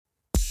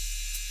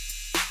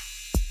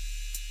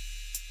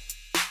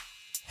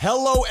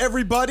Hello,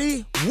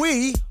 everybody.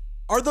 We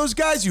are those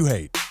guys you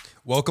hate.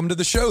 Welcome to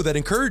the show that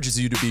encourages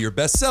you to be your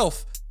best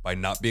self by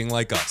not being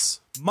like us.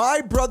 My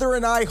brother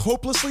and I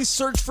hopelessly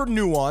search for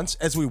nuance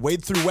as we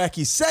wade through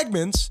wacky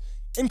segments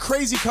and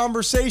crazy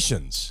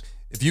conversations.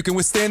 If you can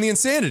withstand the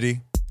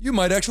insanity, you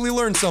might actually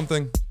learn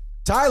something.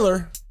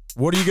 Tyler,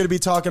 what are you going to be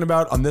talking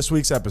about on this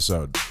week's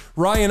episode?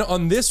 Ryan,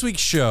 on this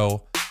week's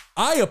show,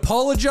 I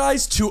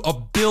apologize to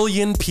 1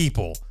 billion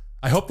people.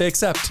 I hope they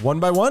accept. One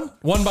by one?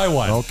 One by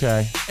one.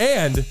 Okay.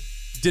 And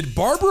did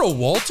Barbara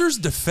Walters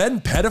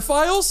defend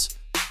pedophiles?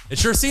 It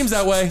sure seems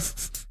that way.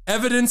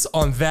 Evidence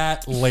on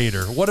that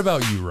later. What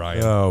about you,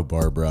 Ryan? Oh,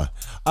 Barbara.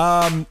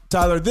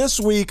 Tyler, this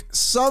week,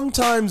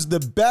 sometimes the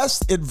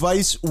best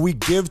advice we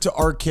give to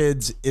our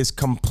kids is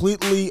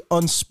completely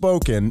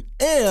unspoken,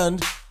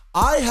 and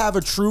I have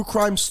a true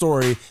crime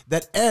story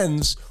that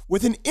ends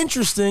with an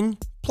interesting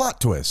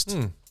plot twist.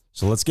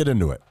 So let's get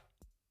into it.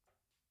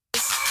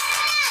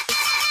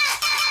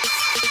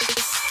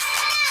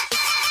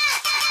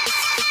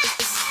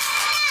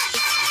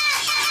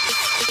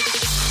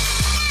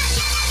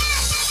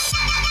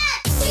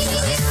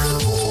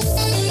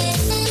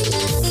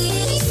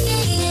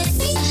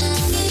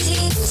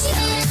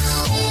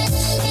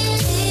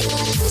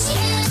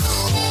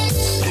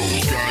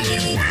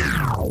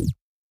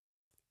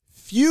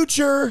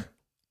 Future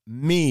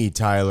me,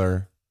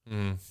 Tyler.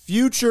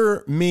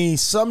 Future me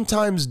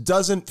sometimes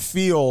doesn't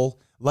feel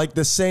like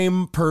the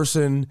same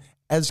person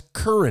as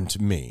current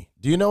me.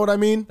 Do you know what I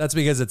mean? That's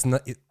because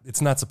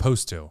it's not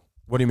supposed to.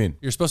 What do you mean?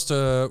 You're supposed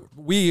to,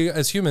 we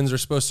as humans are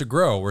supposed to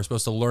grow. We're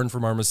supposed to learn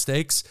from our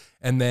mistakes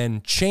and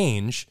then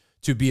change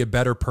to be a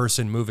better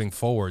person moving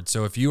forward.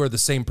 So if you are the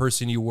same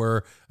person you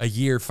were a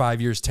year,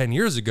 5 years, 10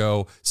 years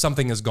ago,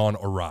 something has gone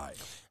awry.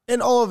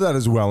 And all of that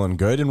is well and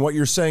good, and what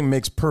you're saying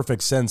makes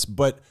perfect sense,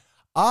 but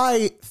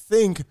I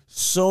think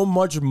so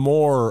much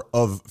more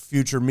of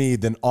future me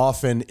than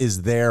often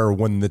is there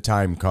when the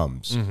time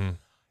comes.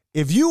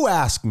 If you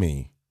ask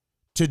me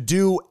to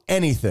do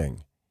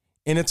anything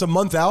and it's a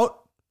month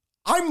out,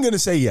 I'm going to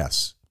say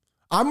yes.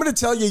 I'm going to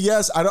tell you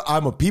yes.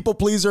 I'm a people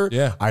pleaser.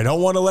 Yeah. I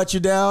don't want to let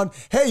you down.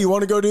 Hey, you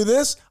want to go do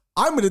this?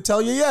 I'm going to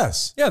tell you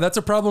yes. Yeah, that's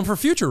a problem for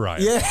future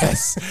Ryan.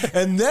 Yes.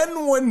 And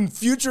then when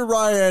future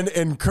Ryan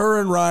and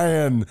current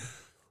Ryan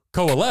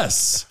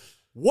Coalesce.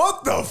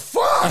 what the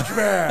fuck,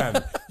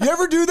 man? You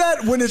ever do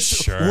that when it's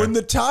Sure. when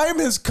the time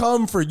has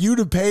come for you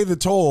to pay the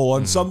toll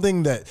on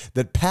something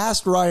that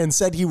past Ryan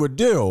said he would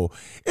do?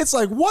 It's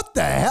like, what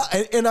the hell?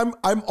 And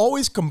I'm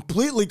always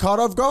completely caught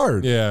off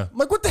guard. Yeah. I'm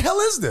like, what the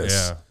hell is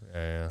this?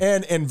 Yeah.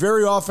 And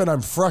very often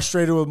I'm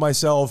frustrated with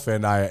myself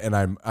and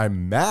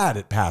I'm mad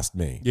at past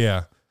me.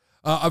 Yeah.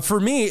 For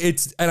me,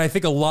 and I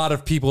think a lot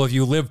of people, if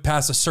you live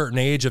past a certain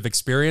age, have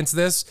experienced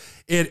this,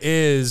 it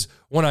is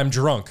when I'm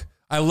drunk.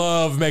 I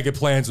love making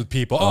plans with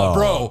people.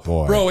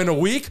 Bro, in a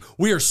week,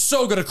 we are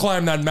so going to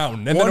climb that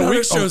mountain. And then a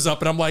week shows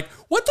up and I'm like,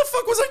 what the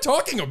fuck was I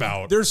talking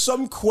about? There's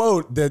some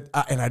quote that,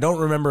 and I don't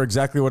remember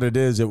exactly what it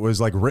is. It was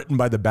like written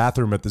by the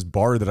bathroom at this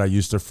bar that I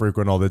used to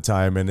frequent all the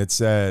time. And it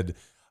said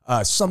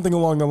something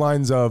along the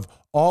lines of,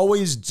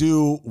 always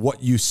do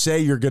what you say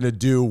you're going to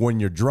do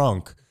when you're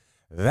drunk.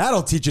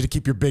 That'll teach you to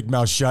keep your big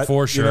mouth shut.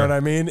 For sure. You know what I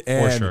mean?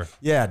 And For sure.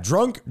 Yeah,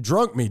 drunk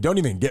me. Don't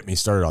even get me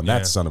started on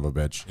that son of a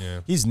bitch. Yeah.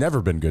 He's never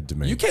been good to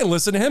me. You can't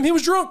listen to him. He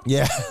was drunk.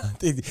 Yeah,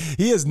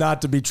 he is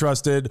not to be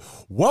trusted.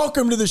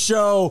 Welcome to the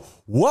show.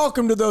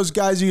 Welcome to Those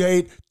Guys You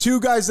Hate. Two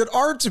guys that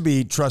are to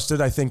be trusted,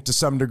 I think, to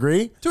some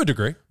degree. To a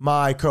degree.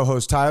 My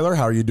co-host, Tyler.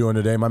 How are you doing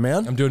today, my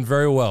man? I'm doing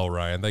very well,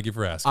 Ryan. Thank you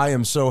for asking. I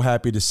am so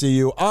happy to see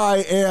you. I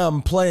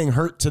am playing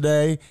hurt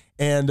today,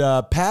 and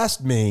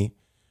past me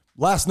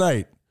last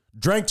night,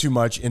 drank too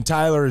much, and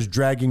Tyler is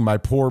dragging my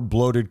poor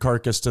bloated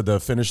carcass to the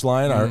finish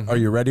line. Are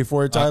you ready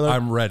for it, Tyler?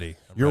 I'm ready.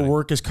 Your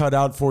work is cut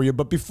out for you.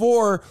 But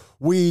before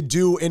we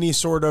do any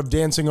sort of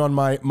dancing on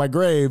my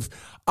grave,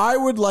 I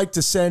would like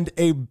to send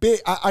a big,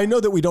 I know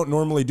that we don't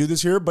normally do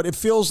this here, but it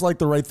feels like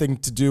the right thing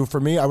to do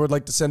for me. I would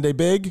like to send a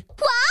big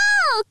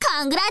Wow!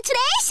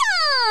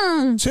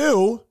 Congratulations!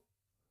 to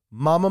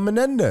Mama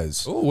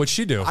Menendez. Oh, what'd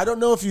she do? I don't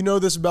know if you know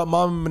this about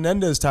Mama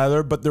Menendez,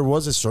 Tyler, but there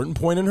was a certain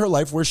point in her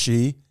life where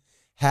she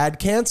had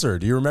cancer.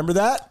 Do you remember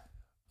that?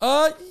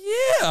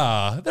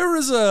 Yeah. There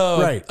was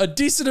a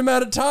decent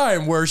amount of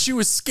time where she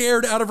was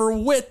scared out of her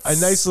wits. A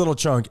nice little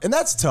chunk. And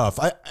that's tough.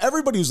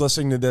 Everybody who's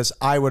listening to this,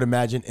 I would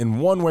imagine, in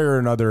one way or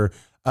another,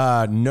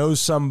 knows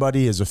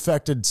somebody is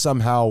affected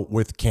somehow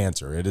with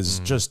cancer. It is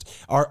just,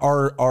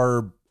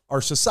 our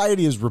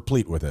society is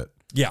replete with it.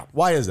 Yeah.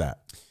 Why is that?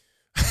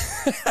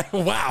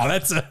 Wow,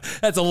 that's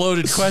a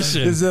loaded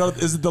question. Is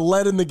it the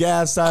lead in the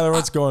gas, Tyler?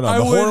 What's going on?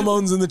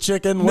 Hormones in the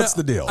chicken? What's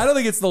the deal? I don't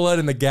think it's the lead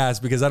in the gas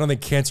because I don't think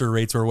cancer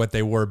rates were what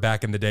they were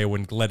back in the day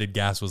when leaded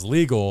gas was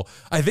legal.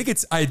 I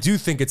do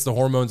think it's the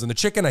hormones in the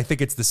chicken. I think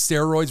it's the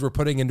steroids we're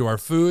putting into our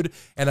food,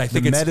 and I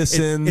think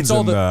it's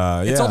all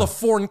the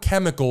foreign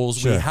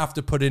chemicals we have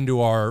to put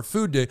into our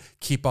food to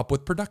keep up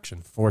with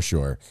production. For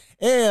sure.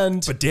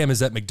 But damn, is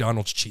that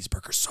McDonald's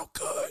cheeseburger so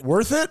good?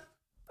 Worth it?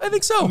 I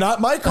think so.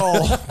 Not my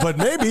call, but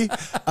maybe.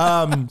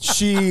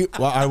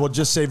 I will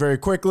just say very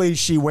quickly,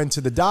 she went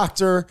to the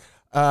doctor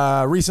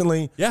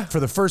recently. Yeah. For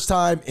the first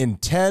time in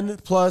 10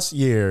 plus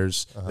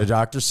years, the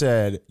doctor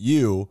said,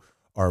 you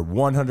are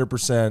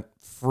 100%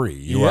 free.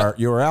 You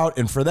are out.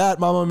 And for that,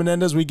 Mama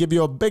Menendez, we give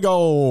you a big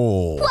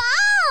ol'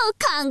 Wow,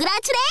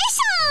 congratulations!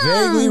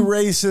 vaguely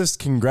racist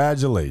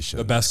congratulations.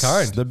 The best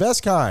kind. The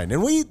best kind.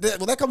 And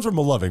that comes from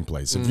a loving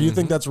place. If you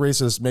think that's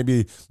racist,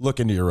 maybe look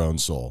into your own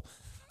soul.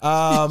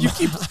 You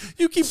keep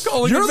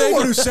calling You're it the vaguely.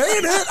 one who's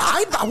saying it.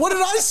 What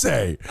did I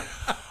say?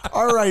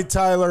 All right,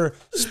 Tyler.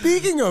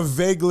 Speaking of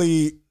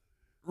vaguely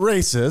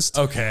racist,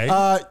 Okay.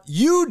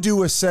 you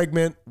do a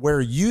segment where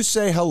you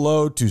say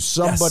hello to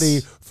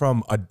somebody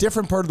from a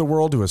different part of the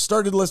world who has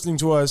started listening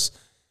to us.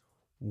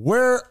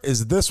 Where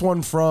is this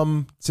one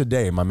from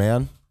today, my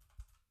man?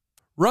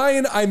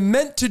 Ryan, I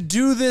meant to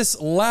do this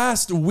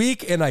last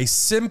week, and we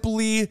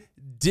simply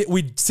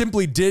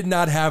did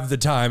not have the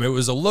time. It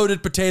was a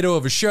loaded potato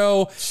of a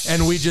show,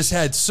 and we just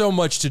had so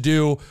much to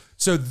do.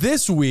 So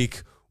this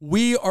week,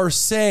 we are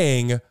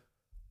saying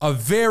a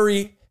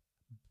very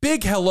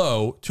big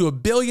hello to 1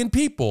 billion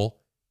people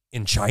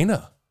in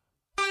China.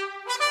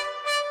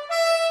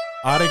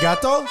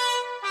 Arigato?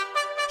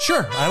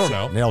 Sure, I don't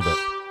know. Nailed it.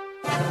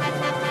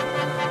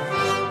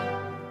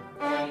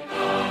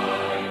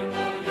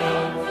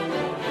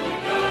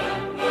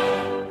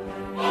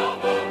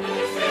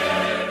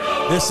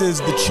 This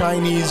is the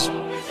Chinese,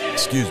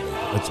 excuse me,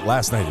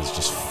 last night is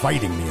just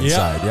fighting me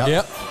inside.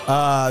 Yep.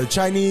 The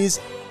Chinese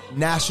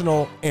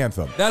national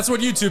anthem. That's what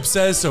YouTube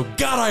says, so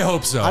God, I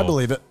hope so. I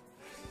believe it.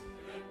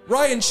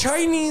 Ryan,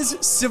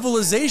 Chinese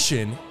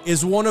civilization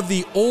is one of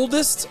the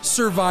oldest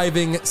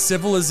surviving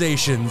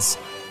civilizations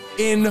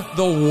in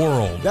the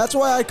world. That's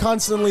why I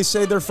constantly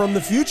say they're from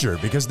the future,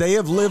 because they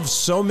have lived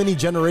so many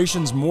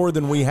generations more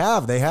than we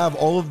have. They have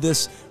all of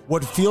this,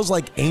 what feels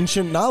like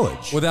ancient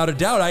knowledge. Without a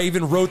doubt, I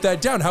even wrote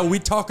that down. How we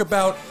talk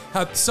about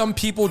how some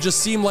people just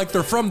seem like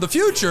they're from the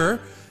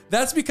future.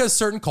 That's because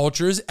certain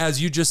cultures,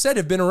 as you just said,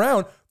 have been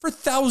around for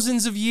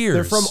thousands of years.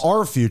 They're from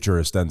our future,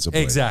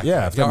 ostensibly. Exactly.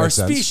 Yeah, if that our makes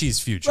sense. species'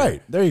 future.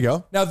 Right. There you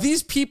go. Now,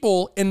 these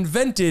people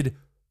invented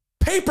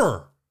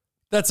paper.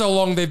 That's how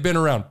long they've been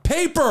around.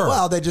 Paper.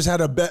 Wow, they just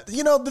had a bet.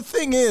 You know, the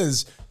thing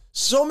is,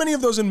 so many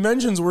of those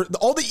inventions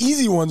all the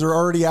easy ones are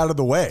already out of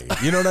the way.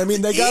 You know what I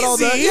mean? They got all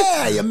that. Easy?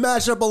 Yeah, you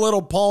mash up a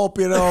little pulp,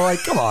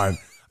 like, come on.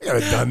 I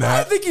could have done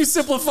that. I think you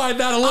simplified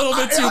that a little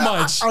bit too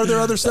much. Are there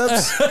other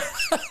steps?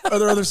 Are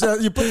there other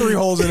steps? You put 3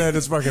 holes in it,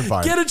 it's fucking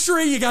fine. Get a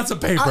tree, you got some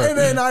paper.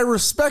 And I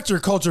respect your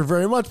culture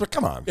very much, but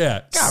come on.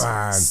 Yeah. Come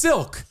on.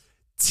 Silk,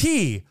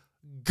 tea,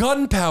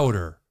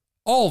 gunpowder,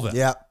 all of it.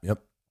 Yeah.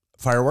 Yep.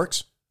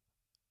 Fireworks?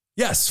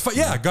 Yes.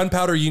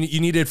 Gunpowder.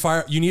 You needed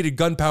fire. You needed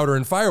gunpowder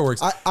and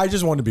fireworks. I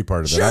just wanted to be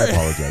part of it. Sure. I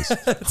apologize.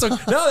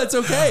 That's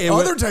okay.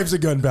 Other types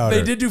of gunpowder.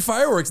 They did do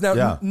fireworks.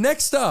 Now,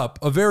 next up,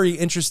 a very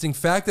interesting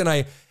fact, and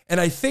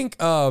I think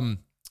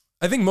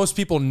most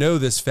people know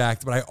this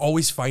fact, but I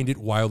always find it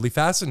wildly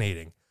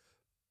fascinating.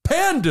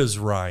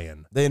 Pandas,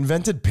 Ryan. They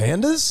invented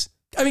pandas?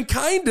 I mean,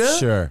 kinda.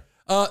 Sure.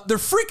 They're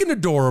freaking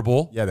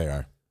adorable. Yeah, they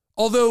are.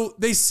 Although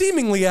they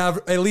seemingly have,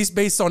 at least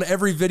based on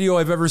every video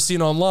I've ever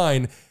seen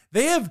online,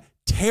 they have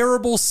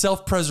terrible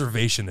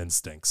self-preservation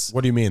instincts.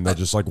 What do you mean? They'll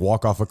just like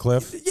walk off a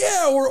cliff?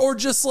 Yeah, or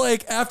just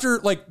like after,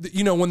 like,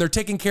 when they're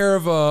taking care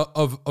of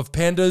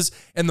pandas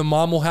and the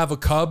mom will have a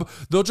cub,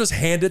 they'll just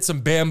hand it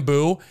some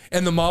bamboo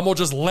and the mom will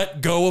just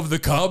let go of the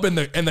cub and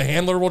the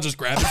handler will just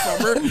grab it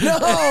from her.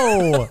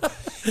 No.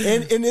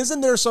 and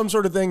isn't there some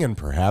sort of thing, and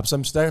perhaps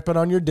I'm stepping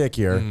on your dick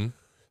here,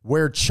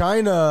 where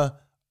China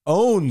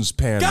owns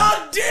pandas?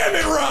 God damn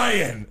it,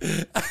 Ryan!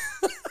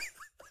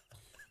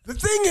 The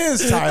thing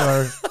is,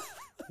 Tyler,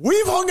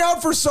 we've hung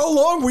out for so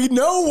long, we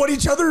know what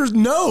each other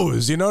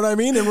knows. You know what I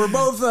mean? And we're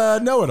both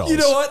know-it-alls. You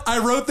know what? I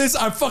wrote this.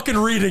 I'm fucking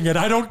reading it.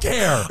 I don't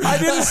care. I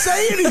didn't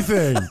say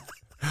anything.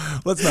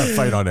 Let's not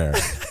fight on air.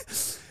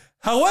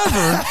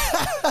 However,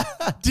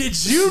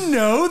 did you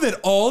know that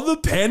all the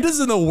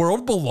pandas in the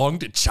world belong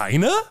to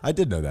China? I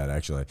did know that,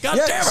 actually. God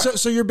damn it.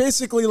 So you're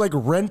basically like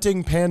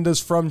renting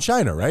pandas from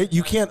China, right?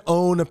 You can't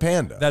own a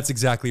panda. That's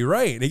exactly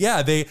right.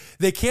 Yeah,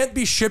 they can't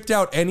be shipped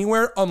out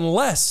anywhere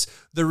unless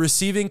the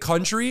receiving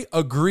country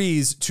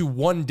agrees to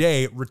one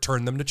day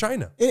return them to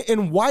China.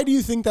 And why do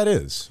you think that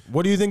is?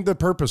 What do you think the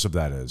purpose of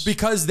that is?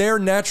 Because their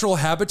natural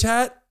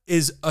habitat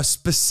is a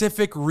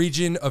specific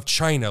region of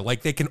China.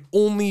 Like, they can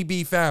only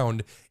be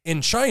found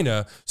in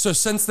China. So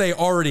since they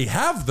already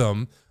have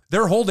them,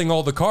 they're holding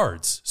all the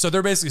cards. So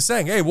they're basically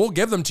saying, hey, we'll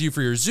give them to you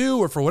for your zoo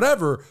or for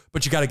whatever,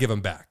 but you got to give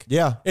them back.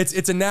 Yeah.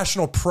 It's a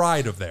national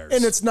pride of theirs.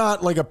 And it's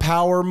not like a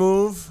power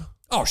move.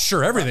 Oh,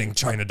 sure. Everything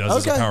China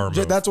does is a power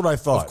move. That's what I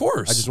thought. Of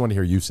course. I just want to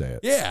hear you say it.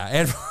 Yeah.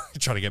 And you're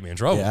trying to get me in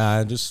trouble. Yeah,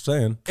 I'm just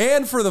saying.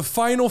 And for the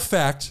final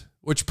fact,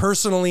 which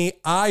personally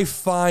I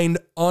find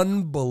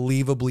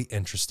unbelievably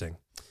interesting,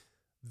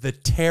 the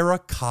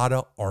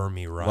Terracotta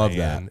Army, Ryan. Love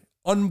that.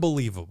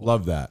 Unbelievable.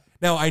 Love that.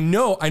 Now, I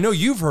know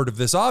you've heard of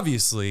this,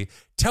 obviously.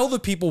 Tell the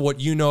people what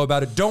you know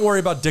about it. Don't worry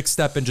about Dick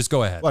Steppin', just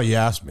go ahead. Well, you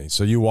asked me,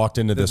 so you walked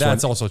into this one.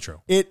 That's also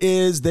true. It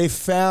is, they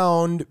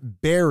found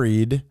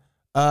buried,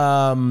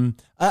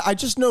 I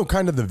just know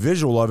kind of the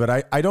visual of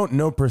it. I don't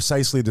know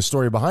precisely the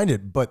story behind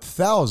it, but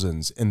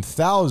thousands and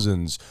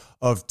thousands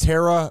of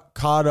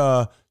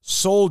terracotta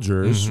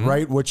soldiers,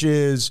 right? Which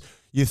is,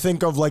 you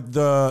think of like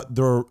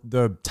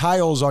the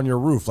tiles on your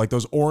roof, like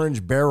those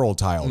orange barrel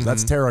tiles.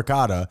 That's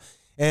terracotta.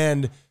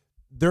 And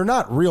they're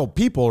not real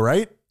people,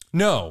 right?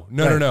 No.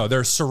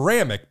 They're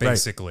ceramic,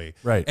 basically.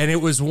 Right. And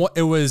it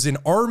was an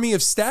army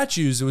of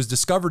statues. It was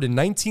discovered in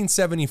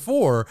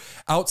 1974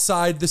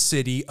 outside the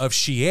city of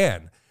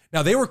Xi'an.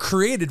 Now, they were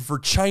created for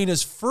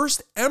China's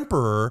first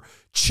emperor,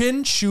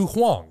 Qin Shi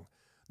Huang.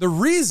 The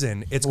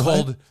reason it's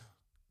called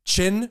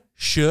Qin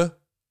Shi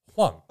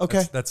Huang.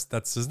 Okay.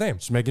 That's his name.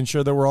 Just making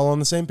sure that we're all on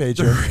the same page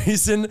here. The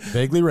reason...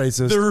 Vaguely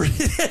racist.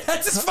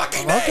 That's his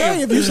fucking name.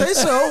 Okay, if you say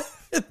so.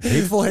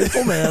 Hateful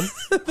man.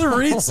 The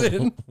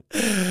reason...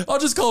 I'll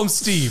just call him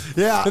Steve.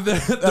 Yeah,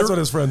 that's what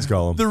his friends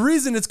call him. The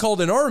reason it's called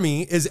an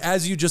army is,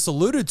 as you just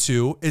alluded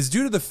to, is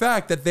due to the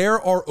fact that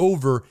there are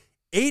over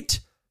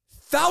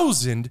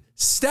 8,000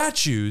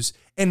 statues.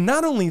 And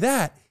not only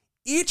that,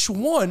 each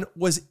one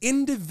was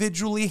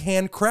individually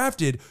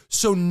handcrafted,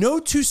 so no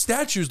two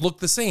statues look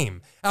the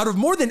same out of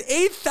more than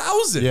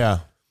 8,000.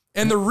 Yeah.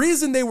 And the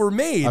reason they were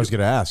made, I was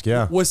going to ask,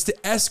 was to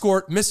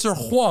escort Mr.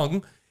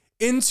 Huang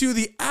into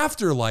the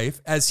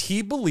afterlife, as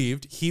he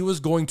believed he was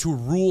going to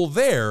rule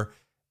there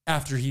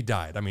after he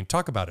died. I mean,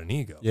 talk about an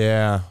ego.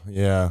 Yeah.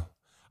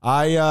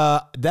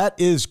 That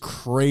is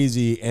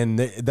crazy, and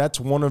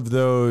that's one of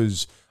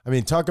those. I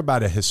mean, talk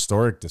about a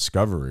historic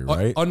discovery,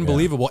 right?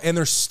 Unbelievable. Yeah. And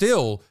they're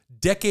still,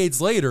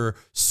 decades later,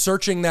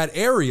 searching that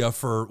area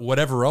for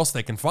whatever else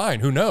they can find.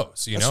 Who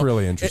knows? That's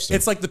really interesting.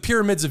 It's like the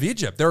pyramids of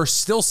Egypt. There are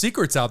still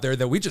secrets out there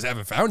that we just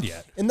haven't found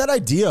yet. And that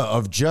idea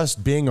of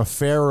just being a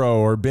pharaoh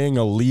or being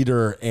a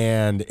leader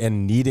and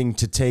needing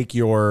to take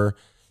your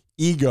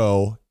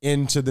ego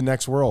into the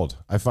next world,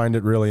 I find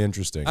it really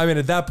interesting. I mean,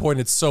 at that point,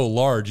 it's so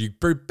large, you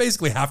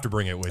basically have to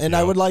bring it with you. And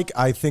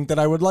I think that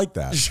I would like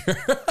that. Sure.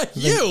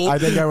 I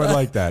think I would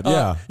like that.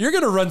 Yeah. You're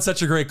going to run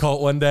such a great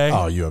cult one day.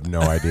 Oh, you have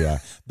no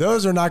idea.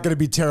 Those are not going to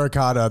be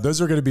terracotta.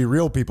 Those are going to be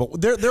real people.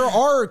 There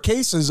are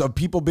cases of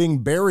people being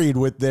buried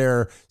with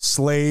their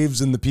slaves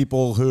and the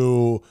people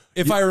who,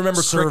 if I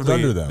remember served correctly,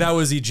 under them. that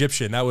was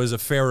Egyptian. That was a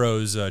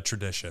pharaoh's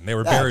tradition. They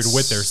were buried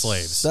with their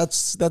slaves.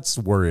 That's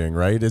worrying,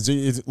 right?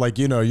 It's like,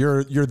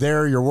 you're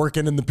there, you're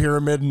working in the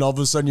pyramid, and all of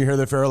a sudden you hear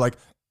the pharaoh like,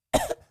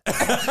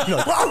 you're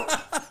like, whoa,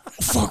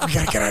 fuck, we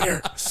gotta get out of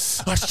here.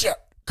 Oh shit,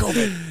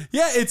 COVID.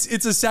 Yeah, it's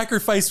a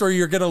sacrifice where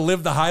you're gonna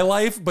live the high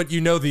life, but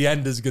the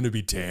end is gonna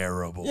be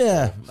terrible.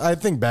 Yeah, I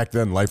think back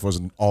then life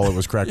wasn't all it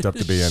was cracked up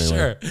to be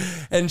anyway. Sure.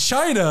 And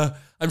China,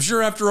 I'm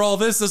sure after all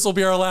this will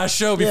be our last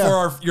show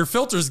before your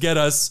filters get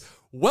us.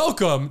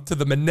 Welcome to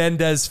the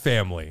Menendez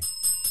family.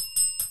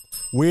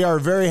 We are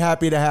very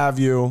happy to have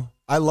you.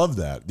 I love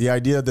that. The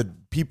idea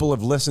that people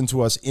have listened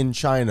to us in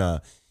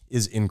China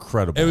is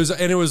incredible. It was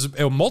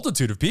a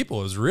multitude of people.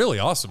 It was really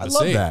awesome to see. I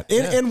love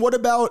that. And what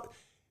about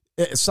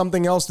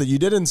something else that you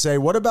didn't say?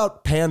 What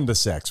about panda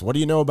sex? What do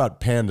you know about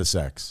panda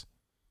sex?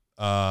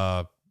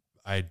 I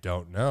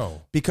don't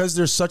know. Because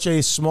there's such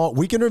a small,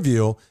 we can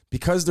reveal,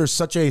 because there's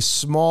such a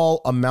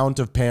small amount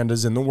of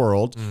pandas in the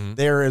world,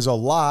 there is a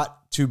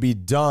lot to be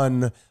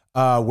done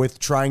with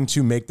trying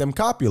to make them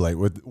copulate,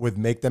 with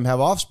make them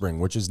have offspring,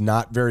 which is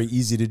not very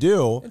easy to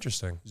do.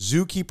 Interesting.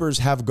 Zookeepers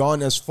have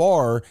gone as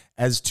far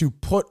as to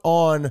put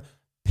on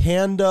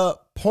panda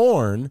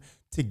porn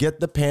to get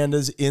the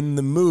pandas in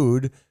the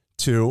mood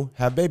to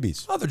have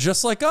babies. Oh, they're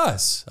just like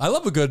us. I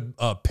love a good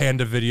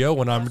panda video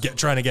when I'm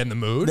trying to get in the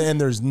mood.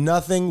 And there's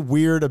nothing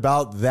weird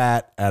about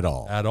that at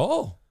all. At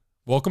all.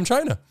 Welcome,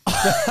 China.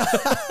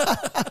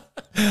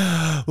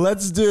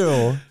 Let's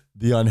do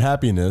the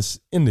unhappiness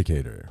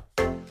indicator.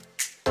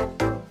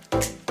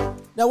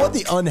 Now, what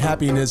the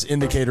unhappiness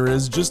indicator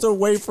is, just a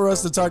way for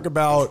us to talk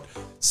about,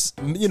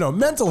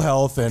 mental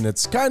health, and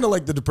it's kind of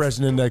like the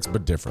depression index,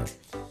 but different.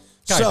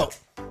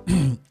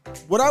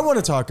 What I want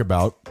to talk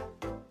about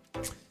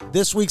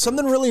this week,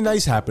 something really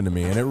nice happened to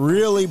me, and it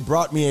really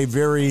brought me a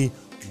very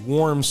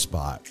warm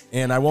spot,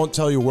 and I won't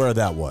tell you where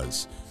that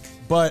was,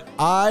 but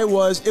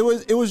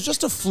it was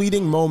just a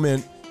fleeting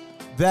moment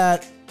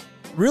that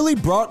really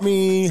brought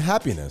me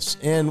happiness.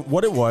 And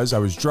what it was, I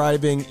was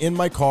driving in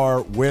my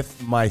car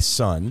with my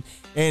son,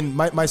 and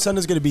my son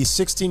is going to be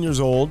 16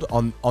 years old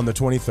on the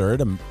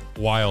 23rd.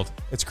 Wild.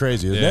 It's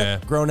crazy, isn't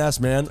it?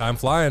 Grown-ass man. Time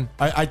flying.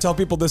 I tell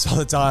people this all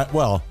the time.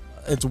 Well,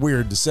 it's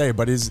weird to say,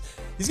 but he's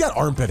got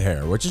armpit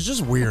hair, which is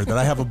just weird that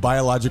I have a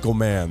biological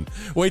man.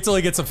 Wait till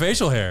he gets some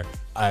facial hair.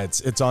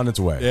 It's on its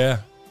way. Yeah.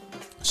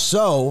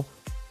 So,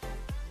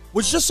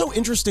 what's just so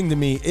interesting to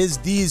me is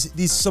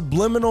these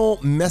subliminal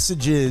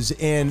messages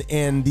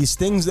and these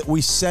things that we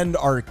send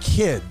our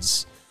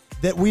kids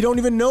that we don't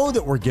even know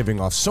that we're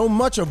giving off. So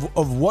much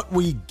of what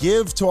we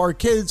give to our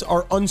kids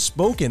are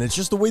unspoken. It's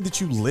just the way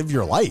that you live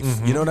your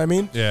life. You know what I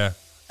mean? Yeah.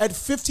 at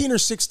 15 or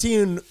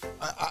 16,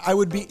 I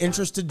would be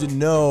interested to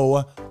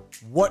know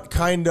what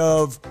kind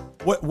of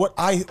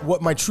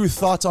what my true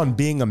thoughts on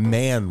being a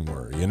man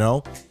were, you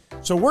know?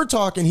 So we're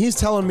talking, he's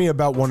telling me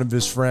about one of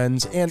his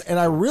friends, and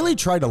I really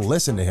try to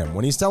listen to him.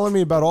 When he's telling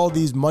me about all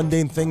these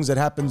mundane things that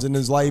happens in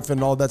his life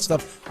and all that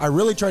stuff, I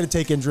really try to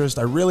take interest.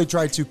 I really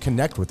try to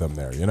connect with him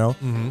there, you know?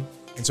 Mm-hmm.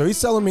 And so he's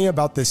telling me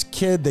about this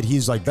kid that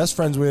he's like best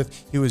friends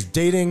with. He was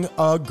dating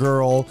a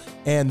girl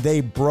and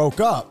they broke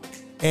up.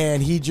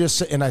 And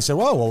I said,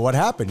 well, what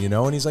happened, you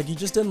know? And he's like, he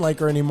just didn't like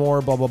her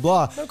anymore, blah, blah,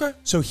 blah. Okay.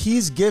 So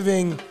he's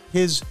giving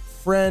his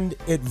friend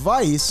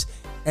advice,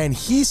 and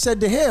he said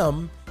to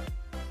him,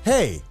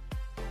 hey,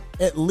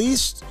 at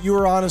least you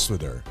were honest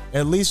with her.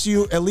 At least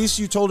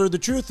you told her the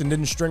truth and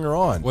didn't string her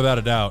on. Without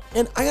a doubt.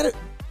 And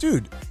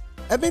dude,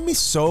 that made me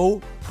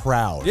so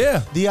proud.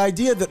 Yeah. The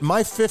idea that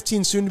my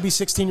 15, soon to be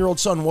 16-year-old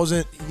son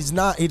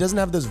he doesn't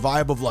have this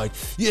vibe of like,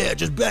 yeah,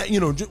 just bang,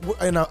 you know,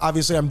 and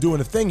obviously I'm doing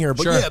a thing here,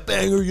 but yeah,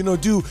 bang, or, you know,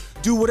 do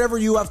whatever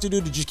you have to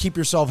do to just keep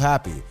yourself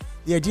happy.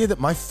 The idea that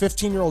my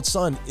 15-year-old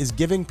son is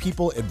giving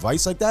people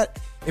advice like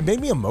that, it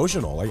made me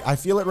emotional. Like, I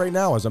feel it right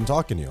now as I'm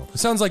talking to you. It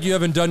sounds like you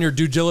haven't done your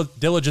due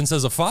diligence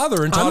as a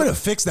father and I'm going to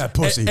fix that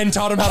pussy. And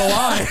taught him how to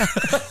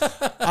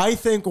lie. I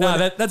think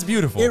that's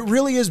beautiful. It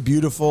really is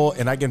beautiful,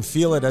 and I can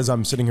feel it as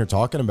I'm sitting here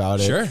talking about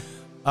it. Sure.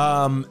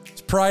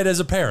 It's pride as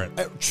a parent.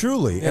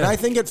 Truly. Yeah. And I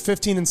think at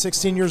 15 and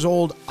 16 years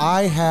old,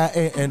 I had,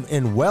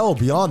 and well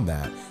beyond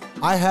that,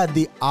 I had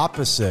the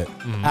opposite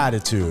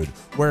attitude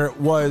where it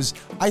was,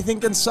 I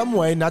think in some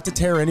way, not to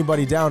tear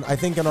anybody down, I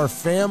think in our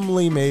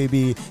family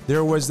maybe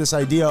there was this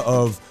idea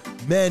of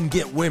men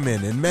get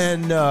women and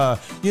men,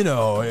 you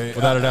know.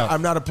 Without a doubt.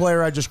 I'm not a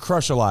player, I just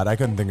crush a lot. I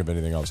couldn't think of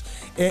anything else.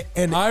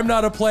 And I'm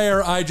not a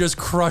player, I just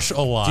crush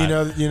a lot.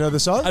 Do you know the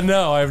song?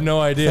 No, I have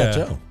no idea. Fat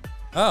Joe.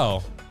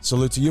 Oh.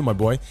 Salute to you, my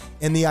boy.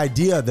 And the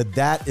idea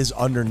that is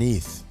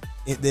underneath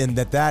and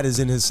that is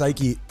in his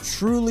psyche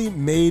truly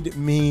made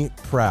me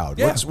proud.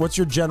 Yeah. What's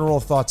your general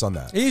thoughts on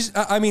that?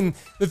 I mean,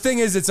 the thing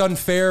is, it's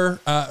unfair.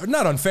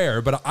 Not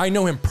unfair, but I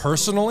know him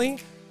personally.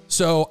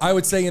 So I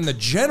would say in the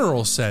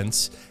general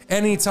sense,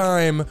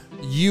 anytime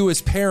you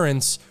as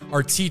parents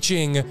are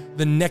teaching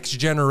the next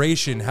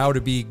generation how to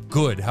be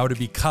good, how to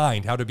be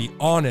kind, how to be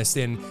honest,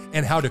 and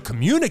how to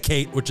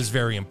communicate, which is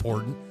very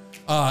important,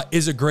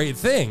 is a great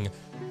thing.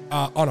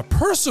 On a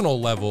personal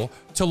level,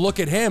 to look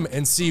at him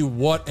and see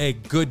what a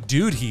good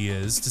dude he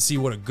is, to see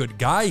what a good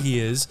guy he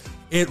is,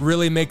 it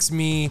really makes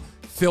me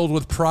filled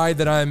with pride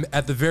that I'm,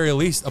 at the very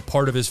least, a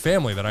part of his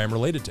family, that I am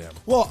related to him.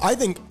 Well, I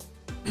think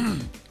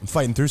I'm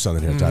fighting through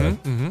something here, Tyler.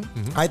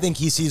 I think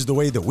he sees the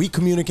way that we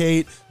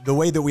communicate, the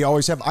way that we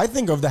always have. I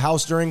think of the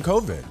house during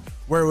COVID,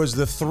 where it was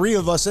the three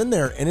of us in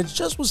there, and it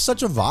just was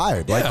such a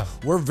vibe. Yeah.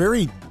 Like, we're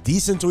very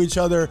decent to each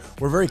other.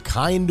 We're very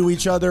kind to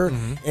each other.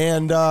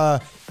 And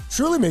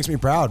truly makes me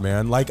proud,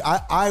 man. Like,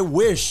 I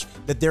wish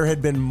that there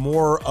had been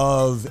more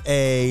of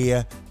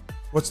a,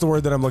 what's the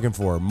word that I'm looking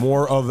for?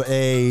 More of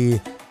a,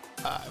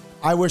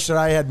 I wish that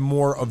I had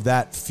more of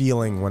that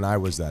feeling when I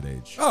was that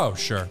age. Oh,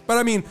 sure. But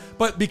I mean,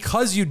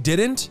 because you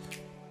didn't,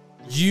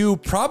 you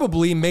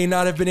probably may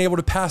not have been able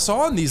to pass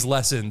on these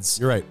lessons.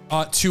 You're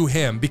right. To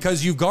him,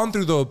 because you've gone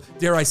through the,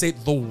 dare I say,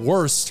 the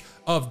worst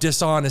of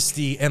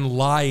dishonesty and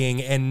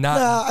lying and not.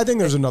 Nah, I think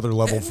there's another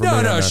level for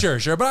me. No,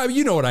 sure. But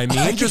you know what I mean.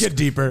 I just get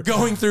deeper.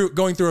 Going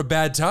through a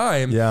bad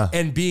time, yeah,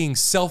 and being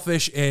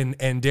selfish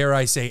and dare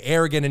I say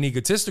arrogant and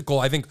egotistical.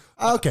 I think.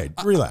 Okay,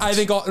 relax. I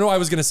think I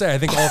was gonna say. I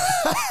think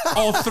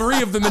all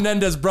three of the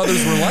Menendez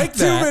brothers were like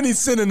that. Too many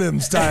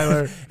synonyms,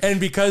 Tyler.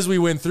 And because we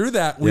went through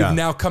that, we've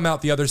now come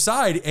out the other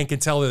side and can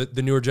tell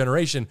the newer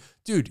generation,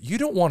 dude, you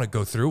don't want to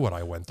go through what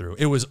I went through.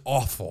 It was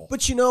awful.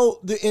 But you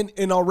know,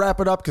 and I'll wrap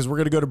it up because we're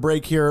going to go to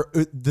break here.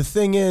 The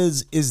thing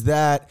is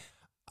that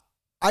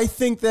I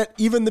think that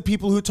even the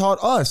people who taught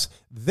us,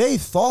 they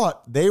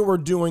thought they were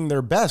doing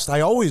their best.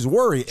 I always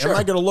worry, am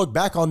I going to look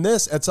back on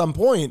this at some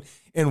point,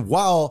 and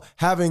while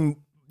having,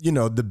 you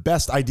know, the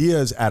best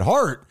ideas at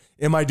heart,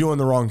 am I doing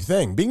the wrong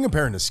thing? Being a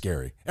parent is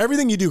scary.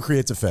 Everything you do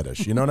creates a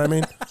fetish. You know what I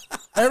mean?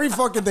 Every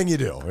fucking thing you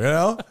do, you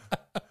know?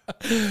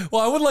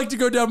 Well, I would like to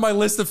go down my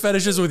list of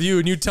fetishes with you,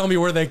 and you tell me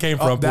where they came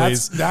from,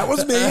 please. That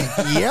was me.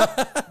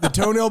 Yep. The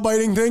toenail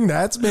biting thing,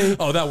 that's me.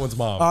 Oh, that one's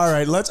mom. All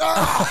right, let's...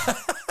 All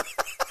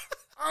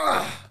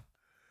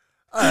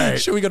right.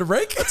 Should we go to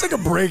break? Let's take a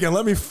break and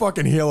let me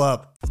fucking heal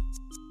up.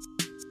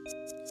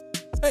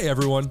 Hey,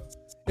 everyone.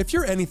 If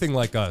you're anything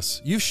like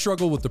us, you've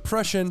struggled with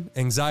depression,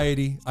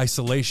 anxiety,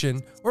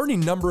 isolation, or any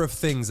number of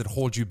things that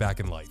hold you back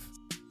in life.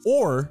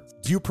 Or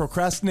do you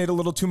procrastinate a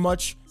little too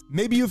much?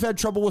 Maybe you've had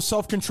trouble with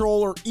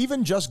self-control or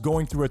even just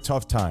going through a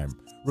tough time.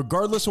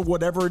 Regardless of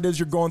whatever it is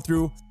you're going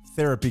through,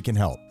 therapy can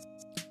help.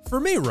 For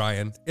me,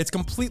 Ryan, it's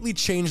completely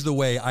changed the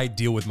way I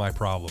deal with my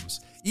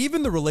problems.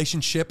 Even the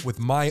relationship with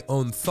my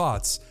own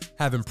thoughts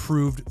have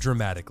improved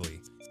dramatically.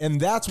 And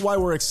that's why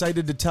we're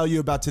excited to tell you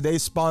about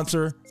today's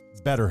sponsor,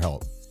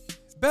 BetterHelp.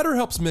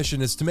 BetterHelp's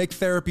mission is to make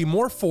therapy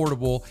more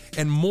affordable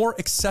and more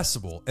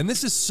accessible. And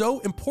this is so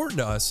important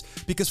to us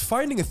because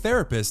finding a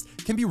therapist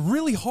can be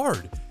really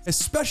hard.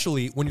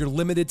 especially when you're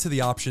limited to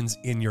the options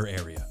in your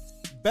area.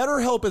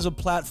 BetterHelp is a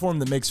platform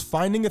that makes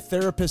finding a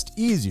therapist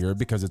easier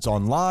because it's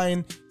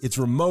online, it's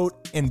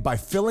remote, and by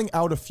filling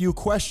out a few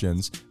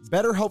questions,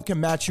 BetterHelp can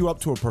match you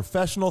up to a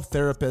professional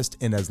therapist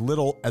in as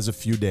little as a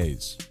few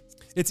days.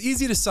 It's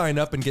easy to sign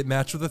up and get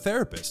matched with a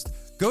therapist.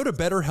 Go to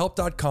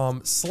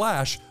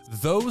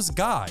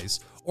betterhelp.com/thoseguys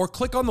or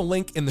click on the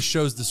link in the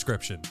show's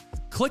description.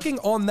 Clicking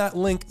on that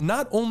link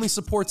not only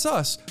supports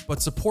us,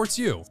 but supports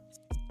you.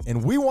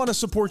 And we want to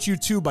support you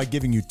too by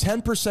giving you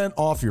 10%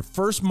 off your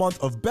first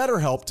month of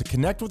BetterHelp to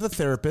connect with a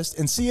therapist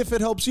and see if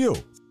it helps you.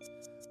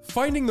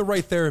 Finding the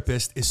right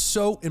therapist is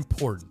so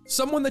important,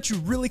 someone that you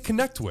really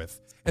connect with,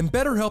 and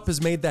BetterHelp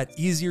has made that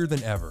easier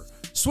than ever.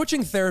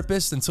 Switching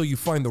therapists until you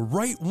find the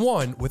right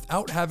one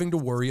without having to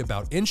worry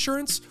about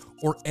insurance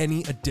or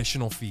any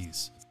additional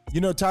fees.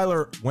 You know,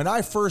 Tyler, when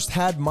I first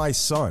had my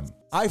son,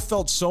 I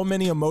felt so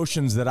many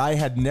emotions that I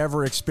had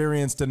never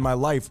experienced in my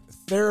life.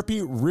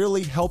 Therapy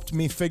really helped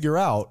me figure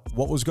out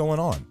what was going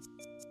on.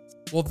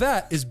 Well,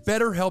 that is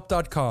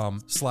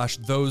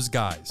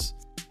betterhelp.com/thoseguys.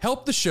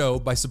 Help the show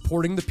by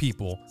supporting the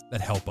people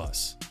that help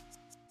us.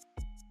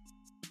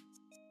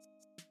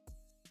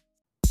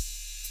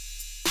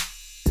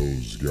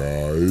 Those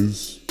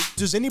guys.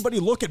 Does anybody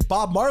look at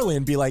Bob Marley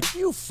and be like,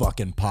 you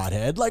fucking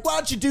pothead? Like, why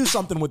don't you do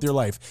something with your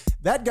life?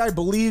 That guy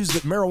believes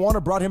that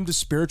marijuana brought him to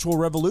spiritual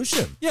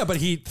revolution. Yeah, but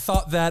he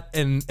thought that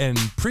and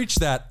preached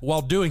that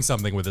while doing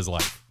something with his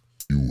life.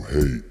 You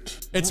hate.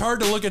 It's hard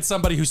to look at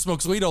somebody who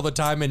smokes weed all the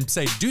time and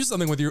say, do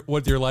something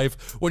with your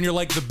life when you're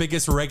like the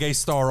biggest reggae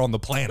star on the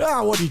planet.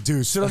 What'd he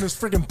do? Sit on his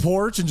freaking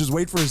porch and just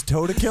wait for his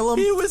toe to kill him?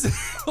 He was,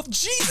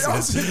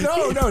 Jesus.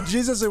 No,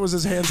 Jesus, it was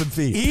his hands and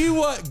feet. He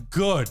was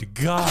good.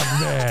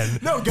 God, man.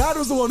 No, God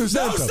was the one who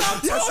said No, so.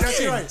 stop Yes, talking.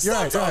 you're right. You're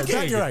right. Stop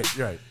talking. You're right.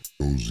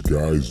 Those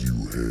guys you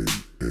hate.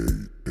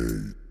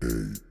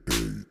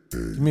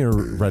 Give me a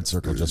red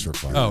circle just for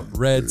fun. Oh,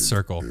 red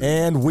circle.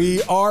 And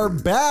we are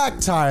back,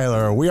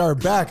 Tyler. We are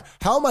back.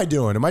 How am I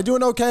doing? Am I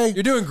doing okay?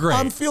 You're doing great.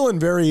 I'm feeling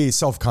very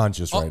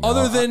self-conscious right now.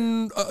 Other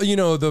than,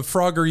 the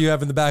frogger you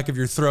have in the back of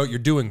your throat, you're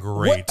doing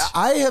great.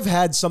 I have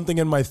had something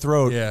in my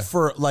throat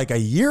for like a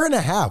year and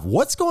a half.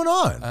 What's going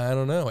on? I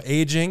don't know.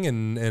 Aging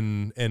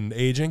and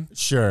aging.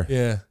 Sure.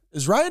 Yeah.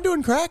 Is Ryan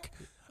doing crack?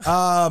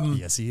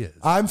 Yes, he is.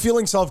 I'm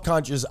feeling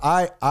self-conscious.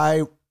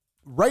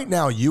 Right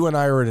now, you and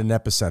I are at an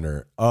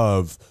epicenter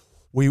of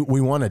we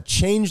want to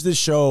change the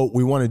show.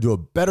 We want to do a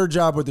better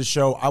job with the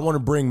show. I want to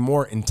bring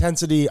more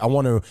intensity. I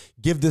want to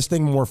give this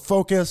thing more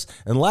focus.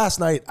 And last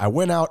night, I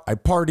went out, I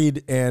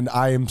partied, and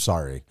I am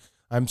sorry.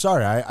 I'm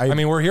sorry. I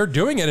mean, we're here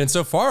doing it, and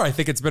so far, I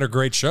think it's been a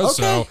great show.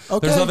 Okay.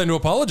 There's nothing to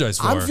apologize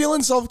for. I'm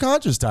feeling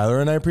self-conscious, Tyler,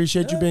 and I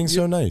appreciate you being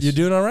so nice. You're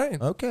doing all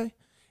right. Okay.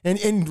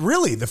 And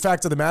really, the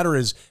fact of the matter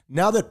is,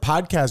 now that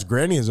Podcast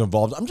Granny is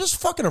involved, I'm just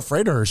fucking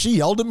afraid of her. She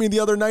yelled at me the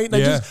other night,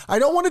 and I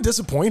don't want to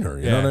disappoint her.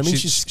 You know what I mean?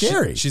 She's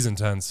scary. She's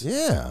intense.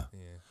 Yeah.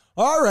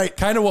 All right.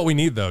 Kind of what we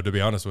need, though, to be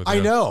honest with you.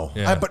 I know.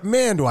 Yeah. But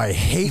man, do I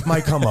hate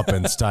my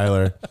comeuppance,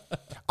 Tyler.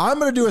 I'm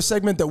going to do a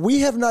segment that we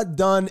have not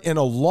done in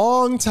a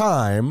long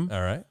time.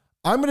 All right.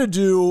 I'm going to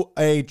do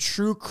a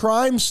true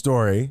crime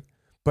story,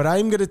 but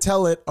I'm going to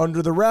tell it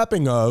under the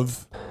wrapping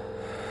of...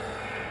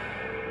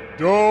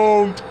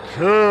 Don't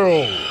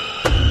kill.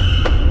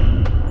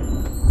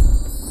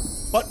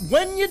 But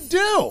when you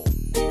do...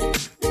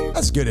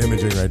 That's good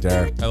imaging right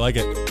there. I like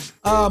it.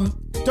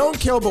 Don't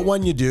kill, but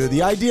when you do.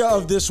 The idea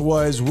of this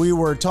was we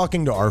were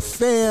talking to our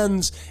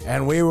fans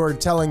and we were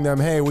telling them,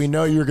 hey, we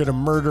know you're going to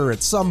murder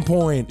at some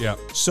point. Yeah.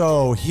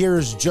 So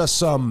here's just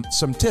some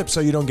tips so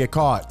you don't get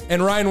caught.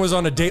 And Ryan was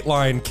on a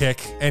Dateline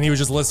kick, and he was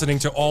just listening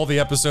to all the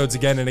episodes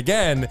again and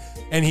again,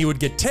 and he would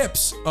get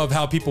tips of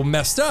how people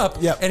messed up,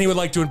 and he would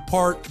like to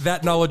impart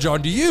that knowledge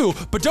onto you,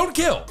 but don't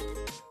kill.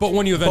 But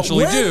when you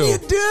eventually you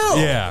do.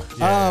 Yeah.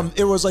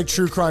 It was like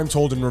true crime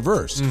told in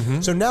reverse.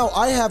 Mm-hmm. So now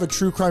I have a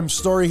true crime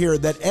story here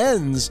that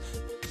ends.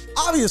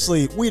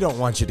 Obviously, we don't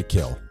want you to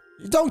kill.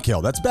 Don't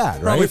kill. That's bad,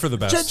 right? Probably for the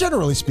best.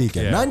 Generally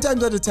speaking, 9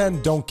 times out of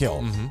 10, don't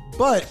kill. Mm-hmm.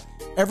 But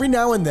every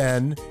now and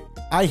then,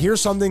 I hear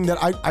something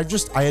that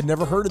I had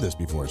never heard of this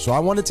before. So I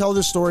want to tell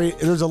this story.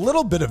 There's a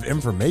little bit of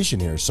information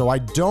here, so I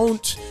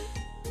don't.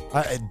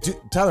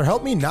 Tyler,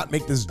 help me not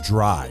make this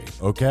dry.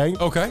 Okay.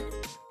 Okay.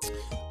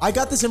 I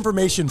got this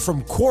information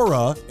from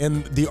Quora,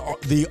 and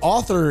the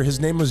author, his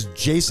name was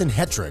Jason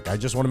Hetrick. I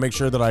just want to make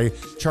sure that I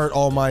chart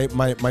all my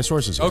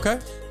sources here. Okay.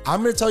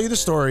 I'm going to tell you the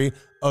story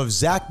of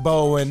Zach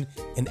Bowen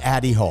and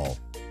Addie Hall.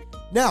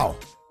 Now,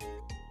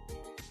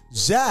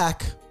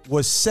 Zach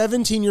was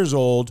 17 years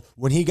old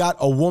when he got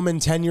a woman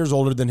 10 years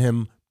older than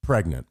him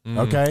pregnant.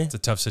 Okay? It's a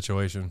tough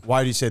situation.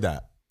 Why do you say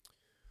that?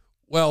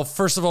 Well,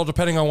 first of all,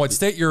 depending on what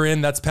state you're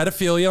in, that's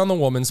pedophilia on the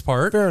woman's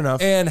part. Fair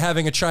enough. And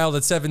having a child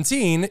at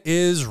 17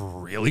 is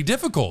really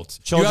difficult.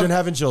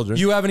 Having children.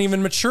 You haven't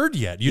even matured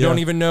yet. You don't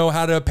even know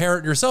how to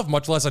parent yourself,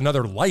 much less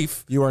another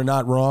life. You are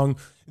not wrong.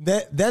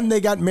 Then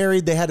they got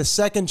married. They had a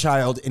second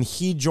child, and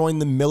he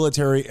joined the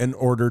military in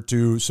order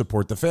to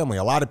support the family.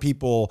 A lot of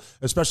people,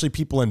 especially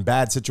people in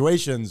bad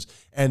situations,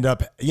 end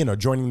up,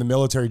 joining the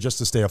military just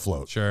to stay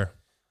afloat. Sure.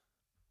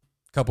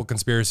 couple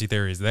conspiracy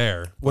theories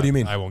there. What do you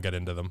mean? I won't get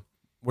into them.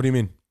 What do you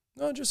mean?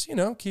 No, just,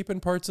 keeping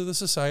parts of the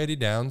society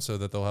down so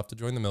that they'll have to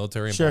join the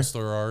military and Sure.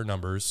 bolster our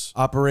numbers.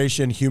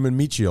 Operation Human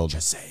Meat Shield.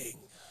 Just saying.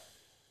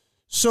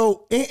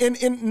 So,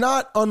 and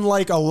not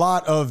unlike a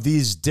lot of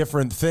these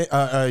different things,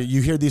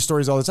 you hear these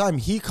stories all the time.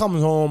 He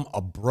comes home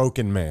a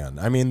broken man.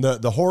 I mean,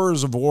 the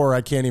horrors of war,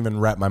 I can't even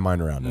wrap my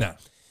mind around it. No.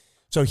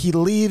 So he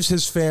leaves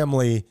his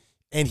family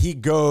and he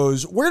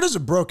goes, where does a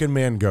broken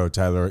man go,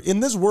 Tyler? In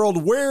this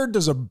world, where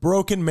does a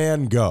broken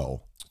man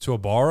go? To a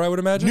bar, I would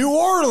imagine? New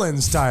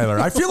Orleans, Tyler.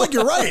 I feel like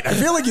you're right. I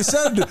feel like you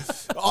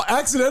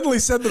accidentally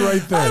said the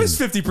right thing. I was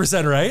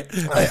 50% right.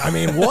 I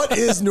mean, what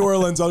is New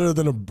Orleans other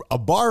than a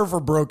bar for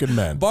broken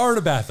men? Bar and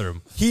a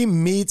bathroom. He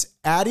meets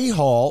Addie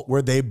Hall,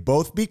 where they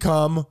both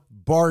become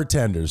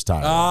bartenders,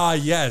 Tyler. Ah,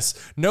 yes.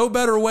 No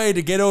better way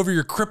to get over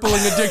your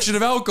crippling addiction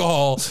of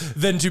alcohol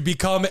than to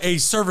become a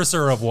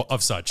servicer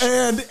of such.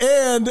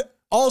 And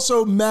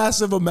also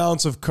massive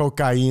amounts of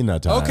cocaine,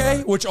 Tyler.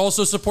 Okay, which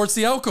also supports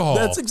the alcohol.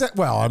 That's exact.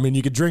 Well, I mean,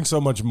 you could drink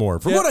so much more.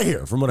 From what I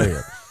hear.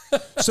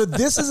 So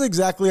this is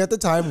exactly at the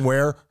time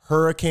where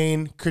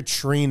Hurricane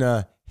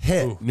Katrina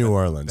hit New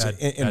Orleans.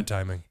 Bad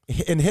timing.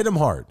 And hit them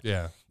hard.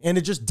 Yeah. And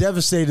it just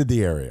devastated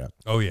the area.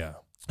 Oh, yeah.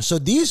 So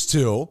these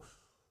two,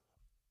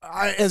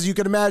 as you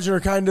can imagine, are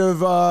kind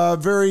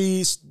of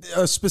very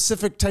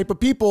specific type of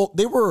people.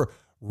 They were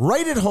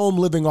right at home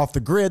living off the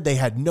grid. They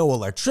had no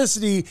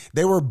electricity.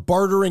 They were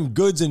bartering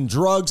goods and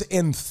drugs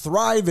and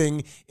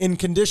thriving in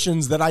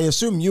conditions that I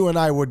assume you and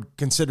I would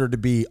consider to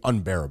be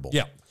unbearable.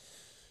 Yeah.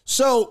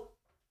 So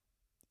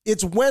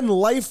it's when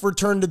life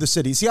returned to the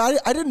city. See, I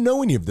didn't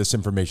know any of this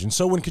information.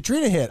 So when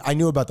Katrina hit, I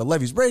knew about the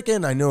levees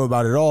break-in. I knew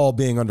about it all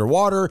being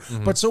underwater.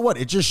 Mm-hmm. But so what?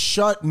 It just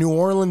shut New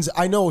Orleans.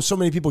 I know so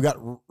many people got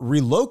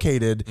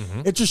relocated.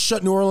 Mm-hmm. It just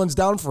shut New Orleans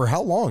down for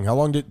how long? How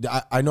long did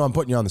I know I'm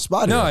putting you on the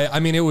spot here. No, I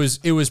mean, it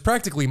was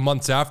practically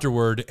months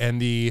afterward.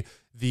 And the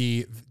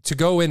to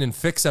go in and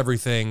fix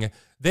everything,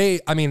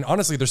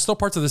 honestly, there's still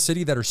parts of the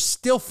city that are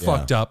still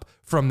fucked up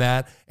from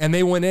that. And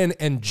they went in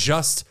and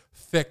just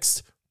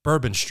fixed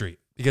Bourbon Street,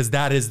 because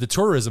that is the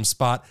tourism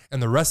spot,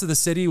 and the rest of the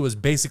city was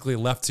basically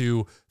left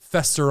to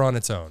fester on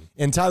its own.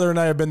 And Tyler and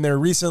I have been there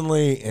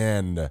recently,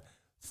 and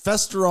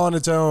fester on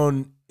its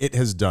own, it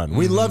has done. Mm-hmm.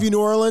 We love you, New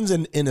Orleans,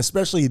 and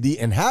especially the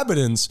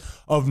inhabitants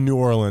of New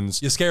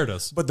Orleans. You scared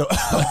us. But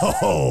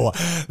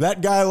that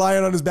guy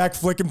lying on his back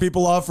flicking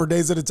people off for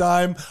days at a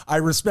time, I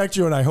respect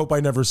you, and I hope I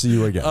never see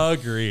you again.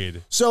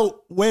 Agreed.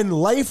 So when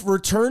life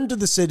returned to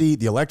the city,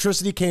 the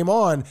electricity came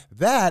on,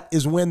 that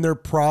is when their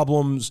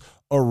problems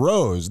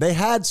arose. They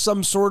had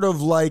some sort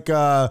of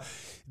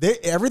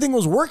everything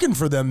was working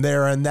for them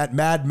there in that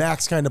Mad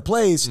Max kind of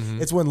place.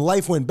 Mm-hmm. It's when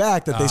life went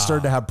back that they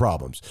started to have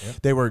problems. Yep.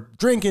 They were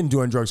drinking,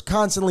 doing drugs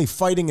constantly,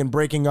 fighting and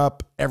breaking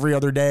up every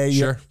other day.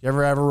 Sure. You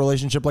ever have a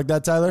relationship like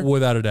that, Tyler?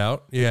 Without a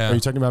doubt. Yeah. Are you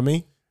talking about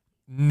me?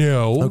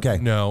 No. Okay.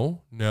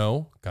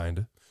 No, kind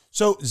of.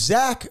 So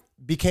Zach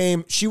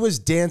she was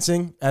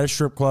dancing at a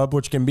strip club,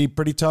 which can be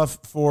pretty tough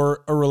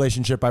for a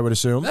relationship, I would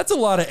assume. That's a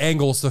lot of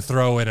angles to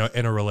throw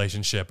in a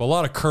relationship. A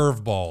lot of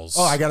curveballs.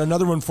 Oh, I got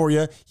another one for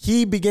you.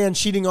 He began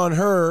cheating on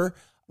her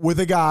with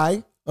a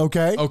guy.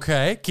 Okay.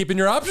 Okay. Keeping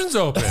your options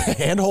open.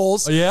 And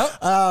holes.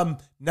 Yeah.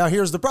 Now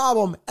here's the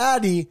problem.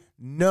 Addie,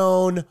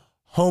 known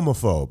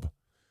homophobe.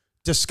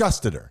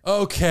 Disgusted her.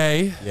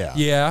 Okay.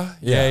 Yeah.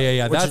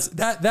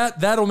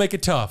 That'll make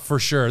it tough for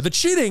sure. The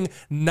cheating,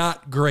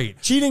 not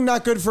great. Cheating,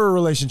 not good for a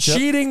relationship.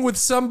 Cheating with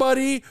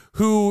somebody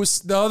who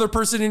the other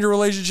person in your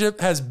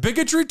relationship has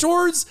bigotry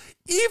towards,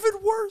 even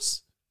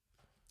worse.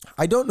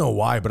 I don't know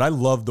why, but I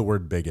love the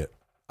word bigot.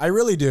 I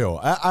really do.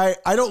 I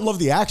don't love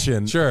the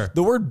action. Sure.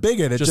 The word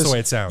bigot. Just the way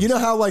it sounds. You know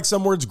how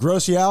some words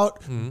gross you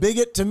out? Mm-hmm.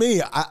 Bigot to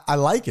me, I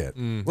like it.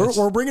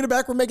 We're bringing it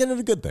back. We're making it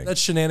a good thing.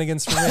 That's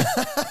shenanigans for me.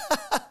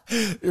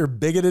 You're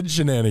bigoted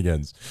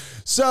shenanigans.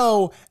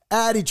 So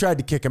Addie tried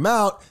to kick him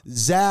out.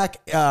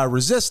 Zach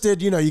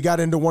resisted. You got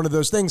into one of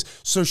those things.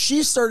 So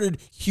she started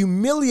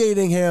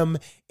humiliating him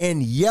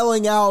and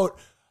yelling out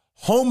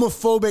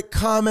homophobic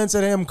comments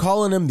at him,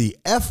 calling him the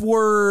F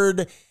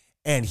word.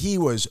 And he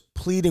was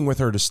pleading with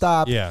her to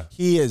stop. Yeah.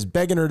 He is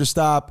begging her to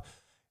stop.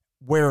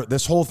 Where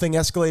this whole thing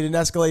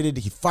escalated.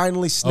 He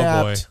finally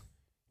snapped. Oh boy.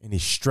 And he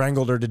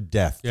strangled her to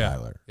death,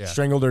 Tyler. Yeah.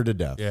 Strangled her to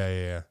death.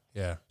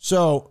 Yeah.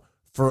 So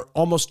for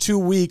almost 2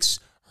 weeks,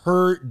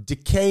 her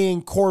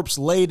decaying corpse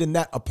laid in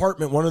that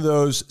apartment, one of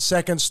those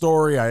second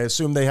story. I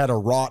assume they had a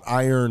wrought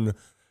iron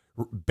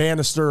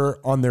banister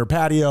on their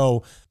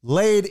patio,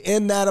 laid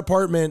in that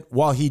apartment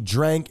while he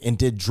drank and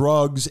did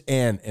drugs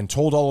and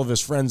told all of his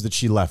friends that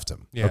she left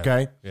him. Yeah.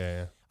 Okay.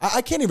 Yeah.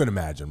 I can't even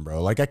imagine,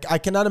 bro. Like I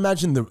cannot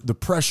imagine the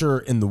pressure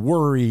and the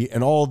worry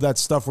and all of that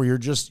stuff where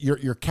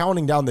you're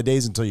counting down the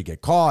days until you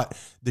get caught.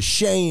 The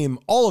shame,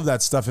 all of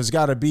that stuff has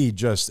got to be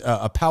just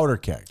a powder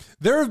keg.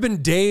 There have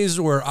been days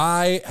where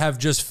I have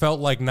just felt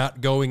like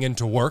not going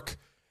into work,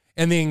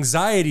 and the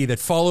anxiety that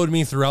followed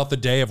me throughout the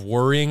day of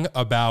worrying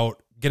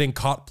about getting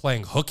caught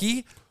playing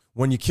hooky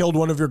when you killed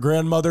one of your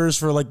grandmothers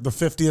for like the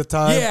 50th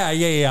time.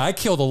 Yeah. I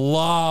killed a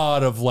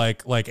lot of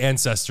like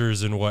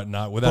ancestors and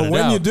whatnot without a doubt.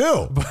 But when you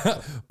do.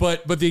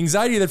 But the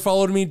anxiety that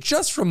followed me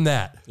just from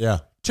that. Yeah.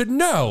 To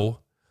know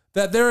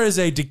that there is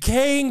a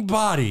decaying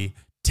body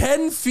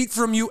 10 feet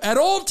from you at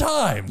all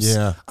times.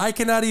 Yeah. I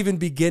cannot even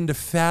begin to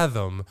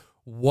fathom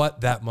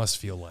what that must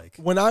feel like.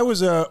 When I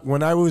was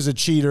a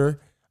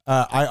cheater,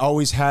 I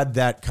always had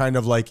that kind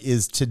of like,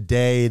 is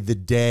today the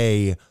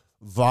day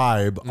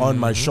vibe on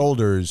my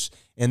shoulders.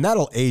 And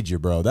that'll age you,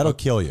 bro. That'll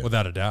kill you.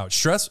 Without a doubt.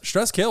 Stress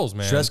kills,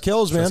 man. Stress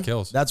kills, man. Stress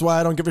kills. That's why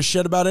I don't give a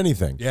shit about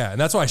anything. Yeah,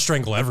 and that's why I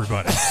strangle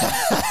everybody.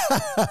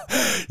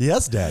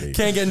 Yes, Daddy.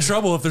 Can't get in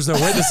trouble if there's no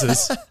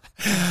witnesses.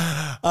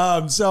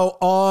 So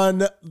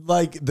on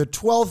like the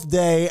 12th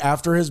day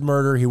after his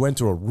murder, he went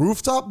to a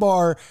rooftop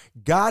bar,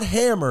 got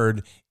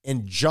hammered,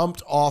 and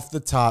jumped off the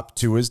top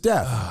to his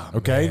death.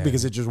 Man.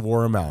 Because it just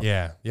wore him out.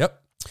 Yeah.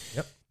 Yep.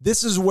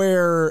 This is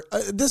where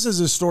this is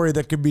a story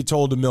that could be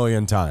told a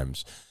million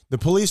times. The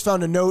police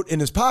found a note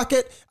in his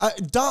pocket.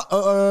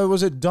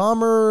 Was it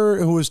Dahmer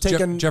who was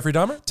Jeffrey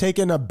Dahmer?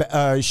 Taking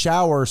a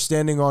shower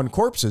standing on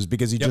corpses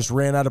because he just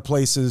ran out of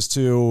places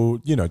to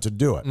do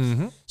it.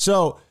 Mm-hmm.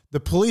 So the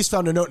police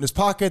found a note in his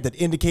pocket that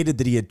indicated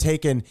that he had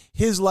taken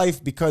his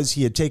life because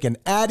he had taken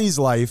Addie's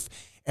life,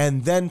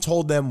 and then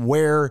told them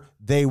where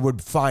they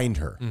would find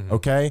her. Mm-hmm.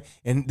 Okay.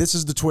 And this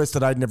is the twist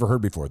that I'd never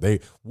heard before. They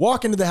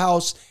walk into the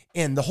house,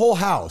 and the whole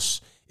house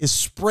is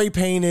spray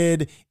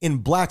painted in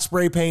black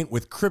spray paint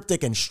with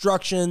cryptic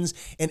instructions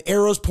and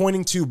arrows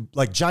pointing to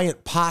like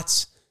giant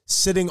pots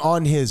sitting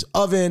on his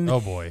oven.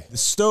 Oh boy. The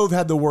stove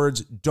had the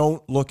words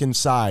 "Don't look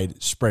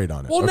inside" sprayed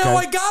on it. Well, now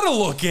I gotta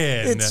look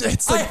in.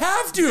 It's like, I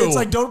have to. It's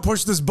like, don't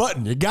push this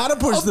button. You gotta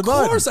push the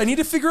button. Of course, I need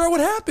to figure out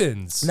what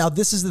happens. Now,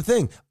 this is the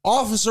thing.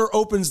 Officer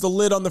opens the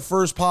lid on the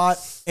first pot,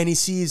 and he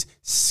sees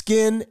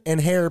skin and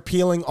hair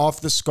peeling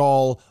off the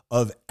skull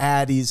of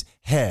Addie's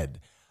head.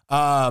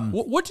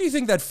 What do you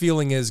think that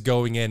feeling is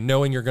going in,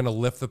 knowing you're going to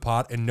lift the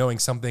pot and knowing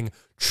something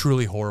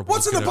truly horrible?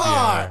 What's in the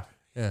pot?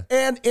 Yeah.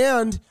 And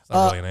it's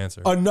not really an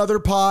answer. Another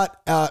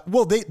pot.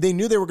 Well, they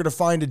knew they were going to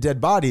find a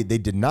dead body. They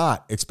did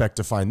not expect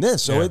to find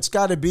this. So it's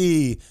got to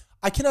be.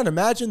 I cannot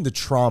imagine the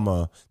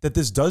trauma that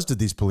this does to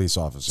these police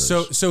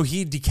officers. So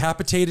he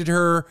decapitated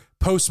her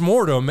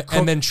post-mortem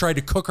and then tried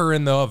to cook her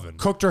in the oven.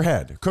 Cooked her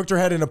head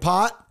in a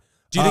pot.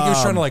 Do you think he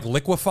was trying to like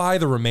liquefy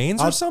the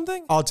remains or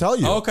something? I'll tell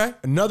you. Oh, okay.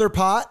 Another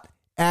pot.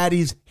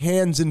 Addie's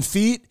hands and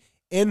feet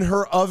in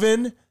her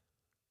oven.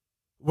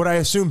 What I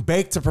assume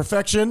baked to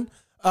perfection.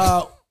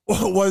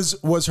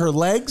 Was her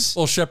legs.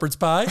 Little shepherd's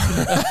pie.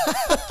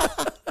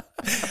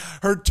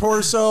 Her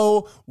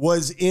torso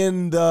was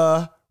in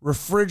the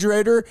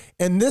refrigerator.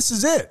 And this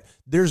is it.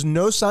 There's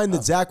no sign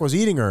that Zach was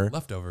eating her.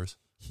 Leftovers.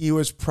 He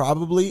was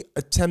probably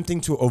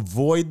attempting to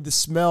avoid the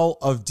smell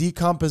of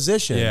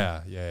decomposition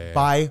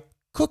by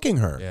cooking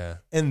her. Yeah.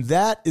 And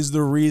that is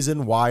the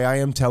reason why I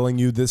am telling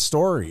you this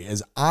story,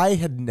 is I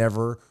had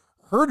never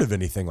heard of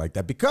anything like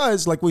that.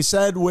 Because like we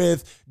said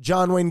with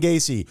John Wayne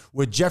Gacy,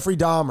 with Jeffrey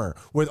Dahmer,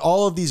 with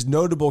all of these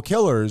notable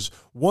killers,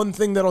 one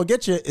thing that'll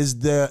get you is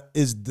the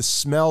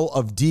smell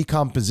of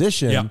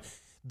decomposition,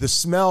 the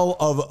smell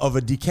of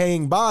a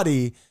decaying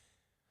body.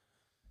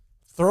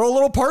 Throw a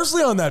little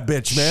parsley on that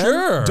bitch, man.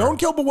 Sure. Don't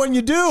kill, but when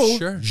you do,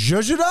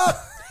 zhuzh it up.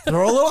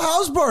 Throw a little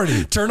house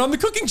party. Turn on the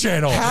cooking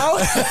channel. How?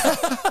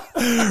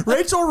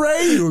 Rachel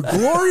Ray, you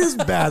glorious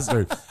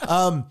bastard.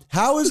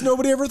 How has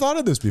nobody ever thought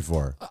of this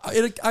before?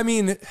 I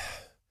mean,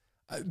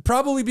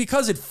 probably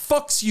because it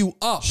fucks you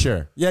up.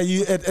 Sure. Yeah,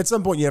 you at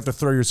some point you have to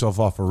throw yourself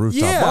off a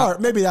rooftop bar.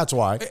 Maybe that's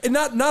why. And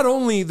not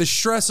only the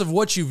stress of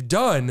what you've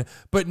done,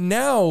 but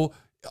now,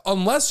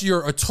 unless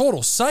you're a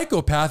total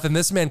psychopath, and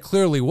this man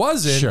clearly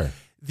wasn't,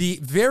 the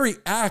very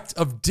act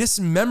of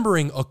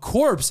dismembering a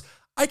corpse,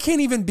 I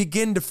can't even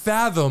begin to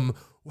fathom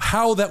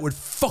how that would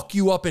fuck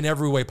you up in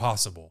every way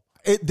possible.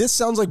 This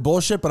sounds like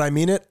bullshit, but I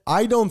mean it.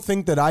 I don't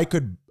think that I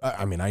could.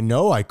 I mean, I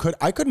know I could.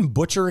 I couldn't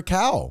butcher a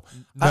cow.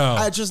 No,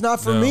 it's just not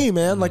for me,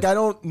 man. Like, I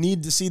don't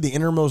need to see the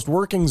innermost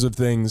workings of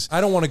things. I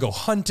don't want to go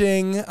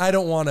hunting. I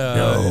don't want to.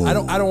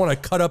 No. I don't want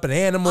to cut up an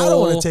animal. I don't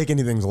want to take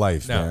anything's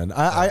life, man.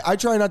 I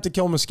try not to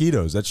kill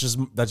mosquitoes. That's just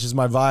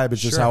my vibe.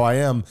 It's just how I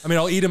am. I mean,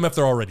 I'll eat them if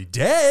they're already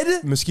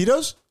dead.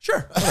 Mosquitoes?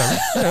 Sure.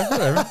 Whatever.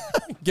 Whatever.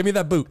 Give me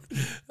that boot.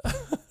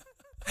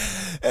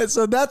 And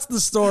so that's the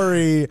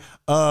story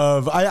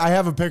of, I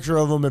have a picture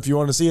of them if you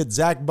want to see it,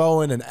 Zach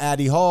Bowen and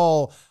Addie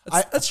Hall.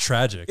 That's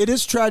tragic. It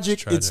is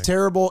tragic. It's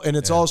terrible. And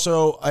it's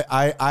also,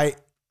 I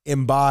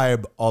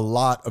imbibe a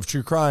lot of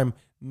true crime.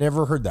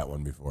 Never heard that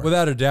one before.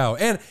 Without a doubt.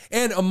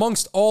 And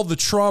amongst all the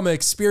trauma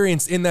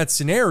experienced in that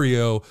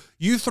scenario,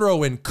 you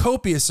throw in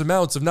copious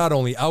amounts of not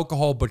only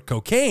alcohol, but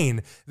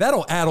cocaine.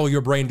 That'll addle your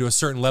brain to a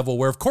certain level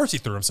where, of course, he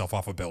threw himself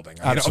off a building.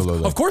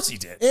 Absolutely. Of course he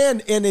did.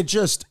 And it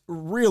just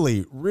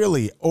really,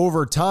 really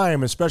over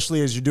time,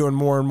 especially as you're doing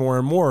more and more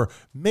and more,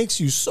 makes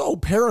you so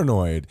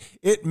paranoid.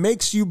 It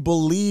makes you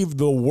believe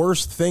the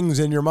worst things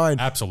in your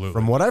mind. Absolutely.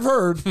 From what I've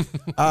heard.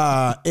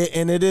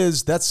 And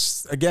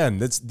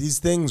that's these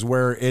things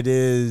where it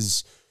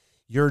is,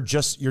 you're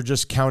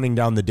just counting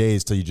down the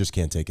days till you just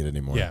can't take it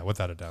anymore. Yeah,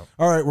 without a doubt.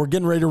 All right, we're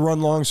getting ready to run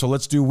long, so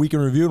let's do week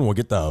in review, and we'll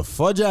get the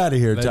fudge out of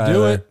here, Let's Tyler.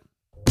 do it.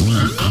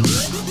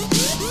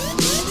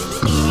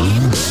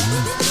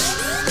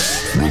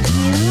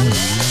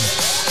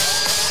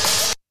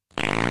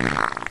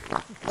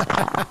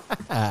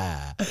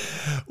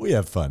 We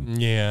have fun.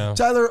 Yeah.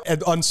 Tyler,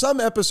 on some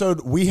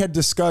episode, we had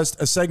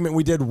discussed a segment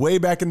we did way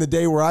back in the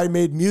day where I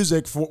made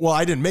music for, well,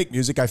 I didn't make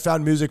music. I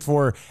found music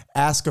for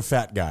Ask a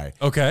Fat Guy.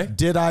 Okay.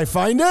 Did I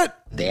find it?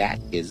 That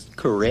is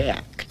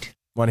correct.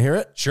 Want to hear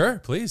it? Sure,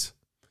 please.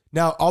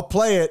 Now, I'll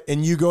play it,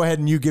 and you go ahead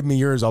and you give me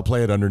yours. I'll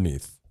play it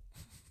underneath.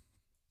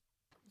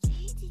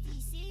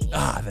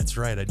 Ah, that's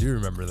right. I do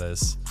remember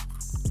this.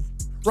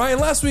 Ryan,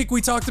 last week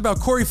we talked about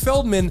Corey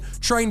Feldman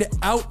trying to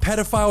out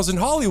pedophiles in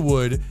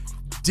Hollywood.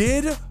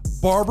 Did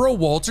Barbara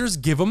Walters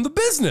give him the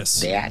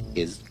business? That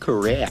is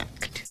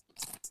correct.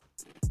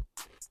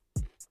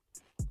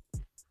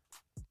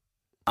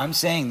 I'm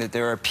saying that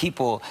there are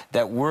people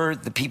that were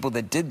the people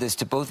that did this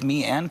to both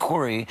me and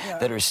Corey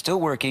that are still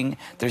working,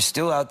 they're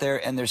still out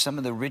there, and they're some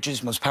of the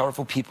richest, most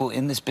powerful people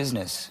in this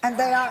business. And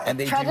they are And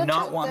they do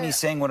not want me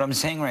saying what I'm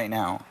saying right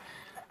now.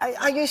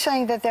 Are you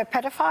saying that they're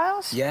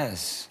pedophiles?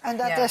 Yes. And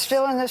that they're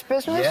still in this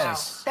business?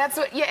 Yes. That's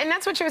what, yeah, and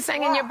that's what you were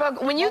saying in your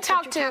book. When you That's what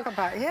talk you to, talk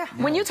about, yeah.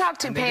 when you talk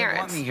to And they don't want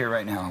parents, me here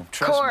right now.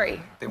 Trust Corey,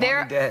 me. They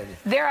want me dead.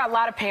 there are a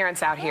lot of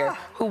parents out here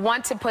who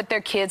want to put their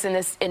kids in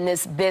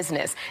this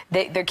business.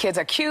 Their kids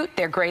are cute,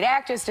 they're great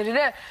actors,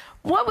 da-da-da.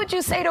 What would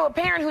you say to a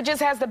parent who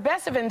just has the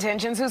best of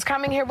intentions who's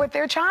coming here with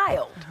their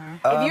child?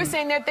 If you're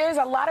saying that there's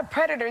a lot of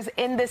predators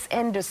in this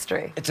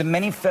industry. It's a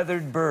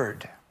many-feathered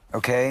bird.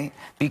 Okay?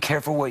 Be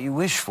careful what you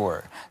wish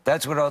for.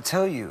 That's what I'll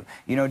tell you.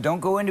 You know, don't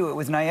go into it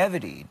with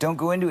naivety. Don't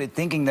go into it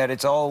thinking that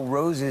it's all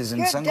roses and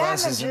You're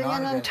sunglasses and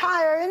damaging an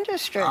entire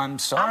industry. I'm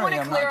sorry, wanna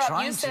I'm clear not up.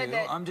 trying You said to.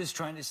 that- I'm just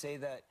trying to say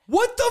that.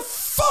 What the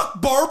fuck,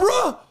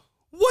 Barbara?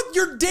 What?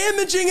 You're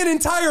damaging an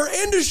entire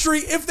industry.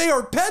 If they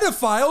are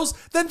pedophiles,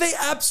 then they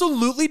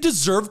absolutely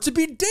deserve to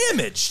be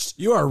damaged.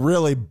 You are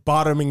really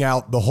bottoming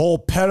out the whole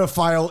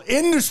pedophile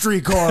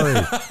industry, Corey.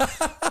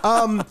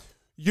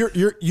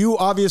 You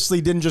obviously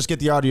didn't just get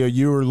the audio.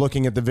 You were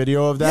looking at the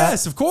video of that.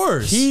 Yes, of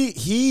course.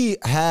 He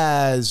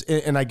has,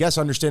 and I guess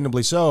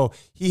understandably so,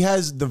 he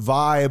has the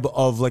vibe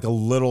of like a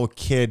little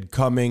kid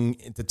coming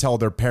to tell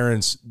their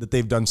parents that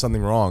they've done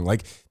something wrong.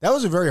 Like, that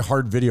was a very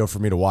hard video for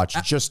me to watch,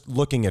 just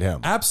looking at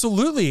him.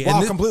 Absolutely. While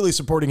And completely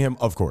supporting him,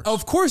 of course.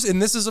 Of course, and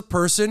this is a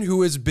person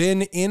who has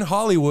been in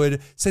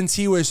Hollywood since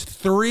he was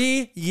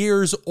 3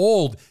 years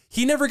old.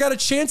 He never got a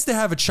chance to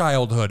have a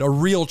childhood, a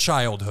real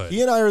childhood.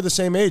 He and I are the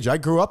same age. I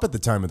grew up at the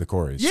time of the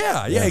Coreys.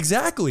 Yeah,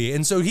 exactly.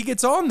 And so he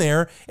gets on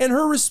there, and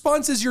her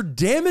response is, "You're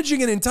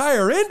damaging an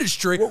entire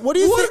industry." What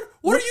do you think?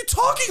 What are you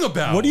talking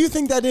about? What do you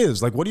think that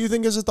is? Like, what do you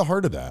think is at the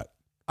heart of that?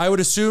 I would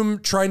assume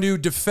trying to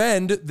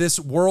defend this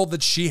world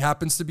that she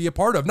happens to be a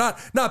part of. Not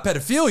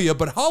pedophilia,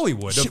 but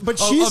Hollywood,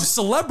 of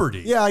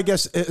celebrity. Yeah, I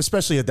guess,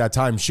 especially at that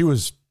time, she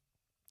was,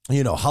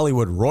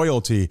 Hollywood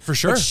royalty. For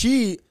sure. But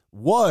she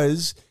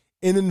was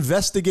an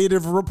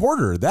investigative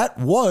reporter.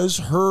 That's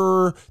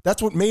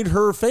what made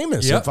her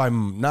famous, Yep. if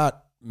I'm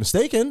not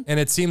mistaken. And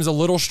it seems a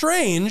little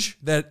strange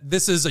that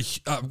this is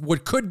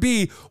what could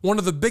be one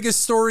of the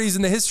biggest stories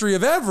in the history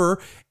of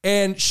ever.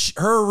 And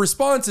her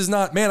response is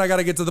not, "Man, I got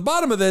to get to the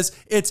bottom of this."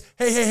 It's,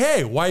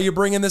 hey, why are you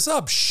bringing this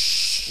up?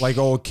 Shh. Like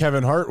old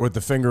Kevin Hart with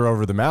the finger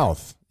over the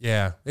mouth.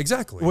 Yeah,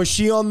 exactly. Was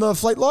she on the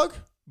flight log?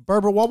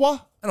 Barbara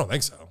Wawa? I don't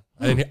think so.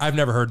 I've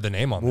never heard the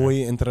name on there.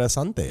 Muy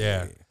interesante.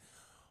 Yeah.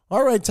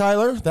 All right,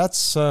 Tyler.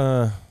 That's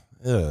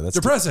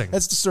Depressing.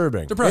 That's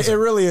disturbing. Depressing. It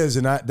really is.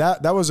 And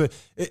that was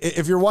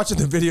if you're watching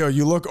the video,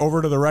 you look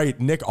over to the right,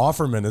 Nick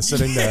Offerman is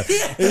sitting there.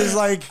 He's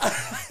like,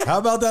 how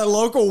about that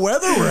local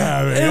weather we're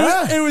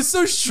having? It was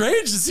so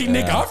strange to see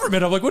Nick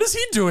Offerman. I'm like, what is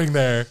he doing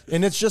there?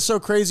 And it's just so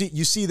crazy.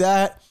 You see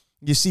that.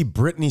 You see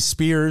Britney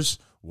Spears,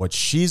 what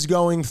she's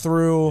going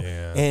through.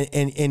 Yeah.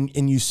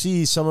 And you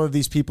see some of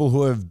these people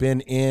who have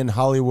been in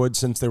Hollywood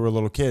since they were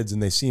little kids,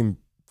 and they seem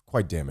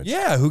quite damaged.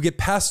 Yeah, who get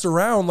passed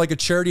around like a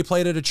charity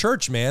plate at a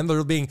church, man.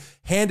 They're being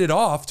handed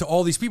off to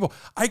all these people.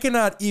 I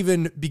cannot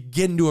even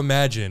begin to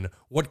imagine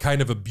what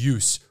kind of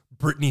abuse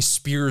Britney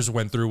Spears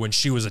went through when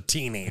she was a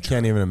teenager.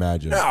 Can't even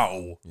imagine.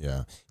 No.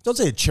 Yeah. Don't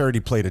say a charity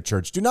plate at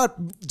church. Do not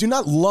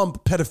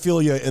lump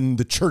pedophilia and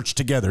the church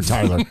together,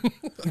 Tyler.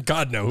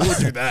 God, no. Who would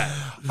do that?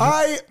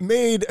 I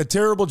made a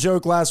terrible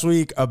joke last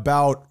week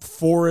about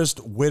Forrest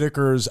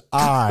Whitaker's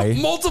eye.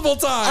 Multiple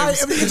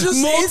times.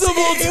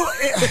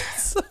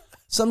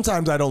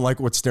 Sometimes I don't like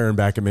what's staring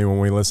back at me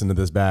when we listen to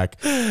this back.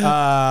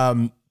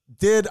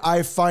 Did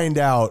I find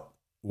out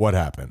what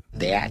happened?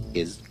 That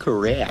is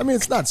correct. I mean,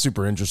 it's not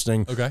super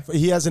interesting. Okay.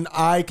 He has an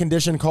eye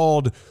condition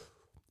called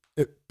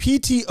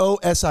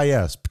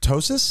PTOSIS.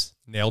 Ptosis?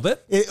 Nailed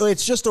it.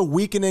 It's just a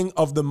weakening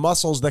of the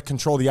muscles that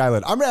control the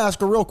eyelid. I'm going to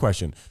ask a real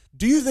question.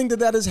 Do you think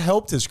that has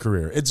helped his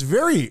career? It's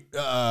very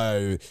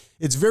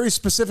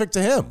specific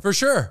to him. For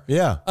sure.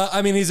 Yeah.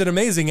 I mean, he's an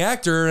amazing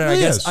actor, and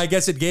I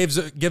guess it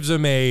gives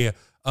him a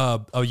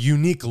a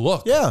unique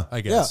look. Yeah,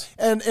 I guess.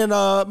 Yeah.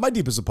 And my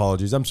deepest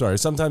apologies. I'm sorry.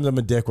 Sometimes I'm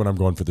a dick when I'm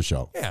going for the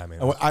show. Yeah, I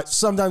mean,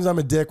 sometimes I'm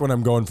a dick when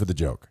I'm going for the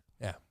joke.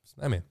 Yeah,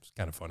 I mean, it's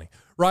kind of funny.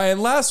 Ryan,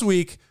 last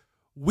week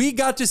we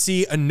got to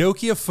see a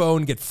Nokia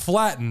phone get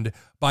flattened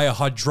by a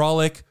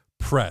hydraulic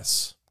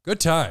press. Good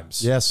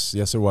times. Yes,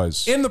 it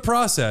was. In the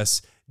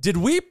process, did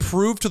we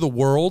prove to the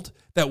world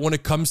that when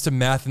it comes to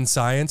math and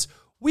science,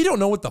 we don't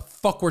know what the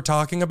fuck we're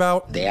talking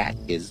about? That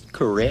is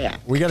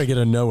correct. We got to get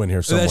a no in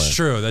here somewhere.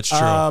 That's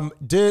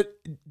true.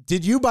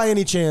 Did you by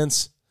any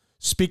chance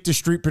speak to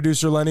street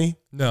producer Lenny?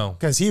 No.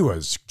 Because he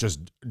was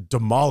just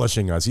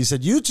demolishing us. He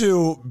said, you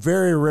two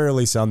very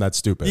rarely sound that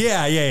stupid.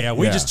 Yeah.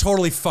 We just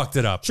totally fucked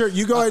it up. Sure,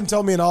 you go ahead and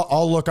tell me and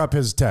I'll look up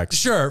his text.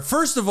 Sure.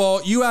 First of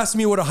all, you asked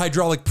me what a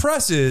hydraulic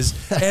press is,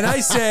 and I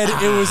said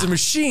it was a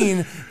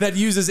machine that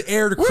uses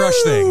air to crush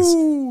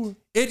things.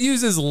 It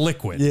uses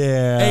liquid.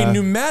 Yeah. A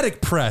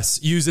pneumatic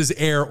press uses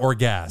air or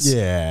gas.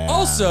 Yeah.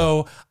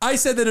 Also, I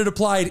said that it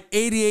applied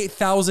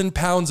 88,000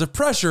 pounds of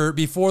pressure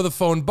before the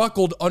phone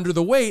buckled under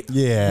the weight,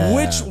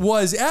 which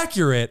was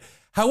accurate.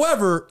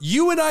 However,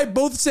 you and I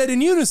both said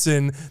in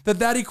unison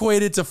that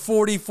equated to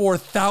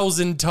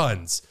 44,000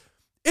 tons.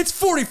 It's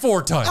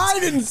 44 tons. I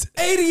didn't.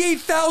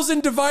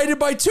 88,000 divided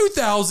by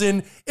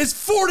 2,000 is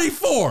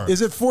 44.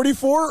 Is it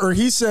 44 or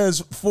he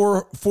says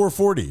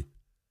 440?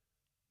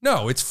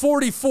 No, it's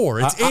 44.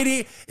 It's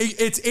 80.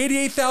 It's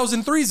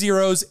 88,000 three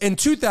zeros and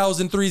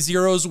 2,000 three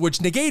zeros, which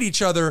negate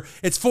each other.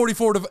 It's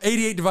 44 to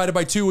 88 divided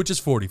by 2, which is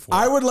 44.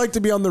 I would like to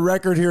be on the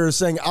record here as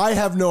saying I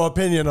have no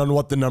opinion on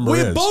what the number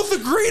is. We both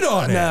agreed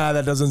on it. Nah,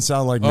 that doesn't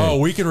sound like me. Oh,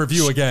 we can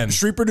review again.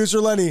 Street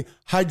producer Lenny,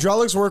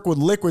 hydraulics work with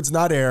liquids,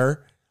 not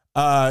air.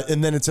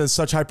 And then it says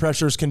such high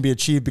pressures can be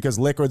achieved because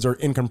liquids are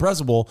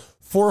incompressible.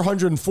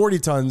 440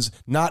 tons,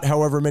 not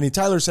however many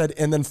Tyler said.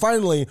 And then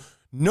finally,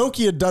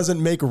 Nokia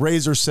doesn't make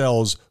razor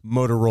cells.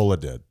 Motorola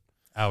did.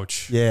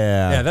 Ouch.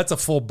 Yeah, that's a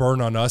full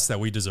burn on us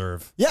that we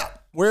deserve. Yeah,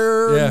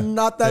 we're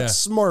not that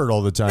smart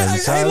all the time.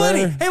 Hey,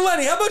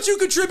 Lenny, how about you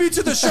contribute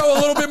to the show a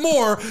little bit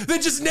more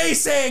than just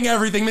naysaying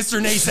everything,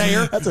 Mr.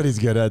 Naysayer? That's what he's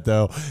good at,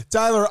 though.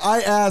 Tyler, I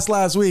asked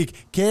last week,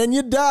 can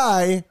you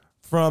die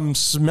from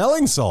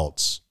smelling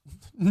salts?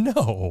 That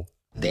No.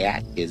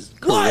 is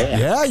correct. What?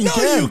 Yeah, you No,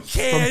 can. you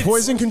can't. From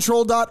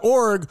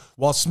poisoncontrol.org,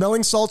 while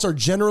smelling salts are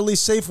generally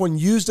safe when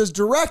used as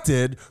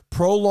directed,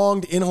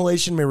 prolonged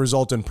inhalation may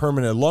result in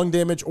permanent lung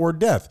damage or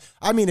death.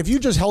 I mean, if you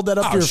just held that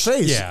up to your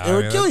face, it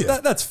would kill you.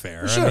 That's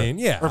fair. Sure. I mean,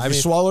 Or if you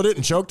swallowed it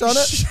and choked on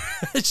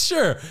it.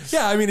 Sure.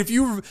 Yeah, I mean,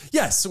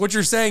 what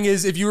you're saying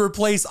is if you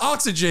replace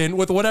oxygen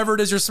with whatever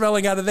it is you're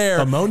smelling out of there,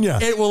 ammonia,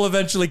 it will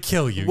eventually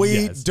kill you.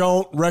 We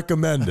don't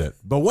recommend it.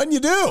 But when you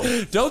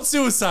do. Don't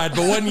suicide,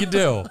 but when you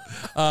do.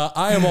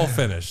 I am all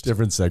finished.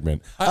 Different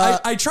segment.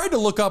 I tried to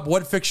look up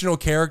what fictional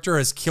character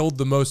has killed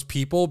the most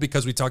people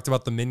because we talked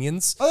about the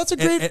Minions. Oh, that's a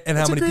great, and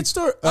how many great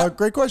story.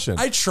 Great question.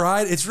 I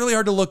tried. It's really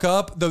hard to look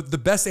up. The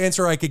best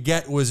answer I could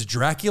get was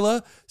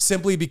Dracula,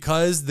 simply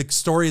because the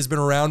story has been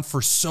around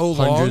for so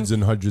long. Hundreds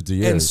and hundreds of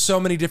years. And so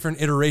many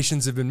different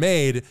iterations have been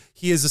made.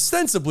 He has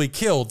ostensibly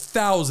killed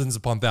thousands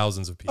upon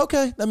thousands of people.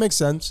 Okay, that makes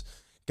sense.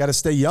 Got to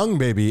stay young,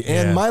 baby.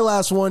 And my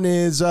last one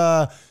is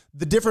the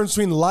difference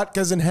between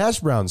latkes and hash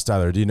browns,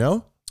 Tyler. Do you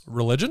know?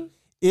 Religion?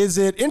 Is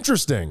it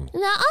interesting?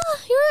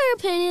 Your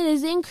opinion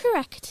is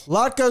incorrect.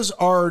 Latkes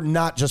are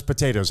not just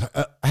potatoes.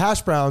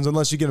 Hash browns,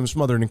 unless you get them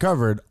smothered and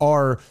covered,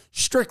 are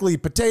strictly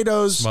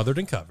potatoes. Smothered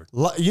and covered.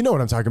 You know what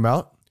I'm talking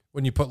about.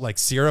 When you put like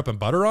syrup and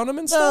butter on them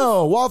and stuff?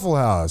 No, Waffle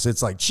House.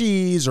 It's like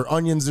cheese or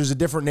onions. There's a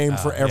different name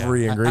for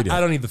every ingredient.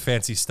 I don't need the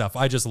fancy stuff.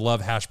 I just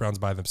love hash browns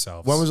by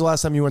themselves. When was the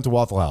last time you went to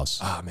Waffle House?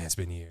 Oh, man, it's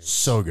been years.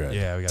 So good.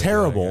 Yeah, we gotta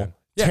terrible. do that again.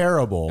 Yeah.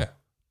 Terrible. Yeah.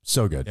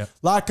 So good. Yeah.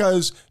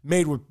 Latkes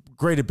made with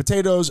grated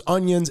potatoes,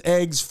 onions,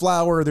 eggs,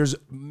 flour. There's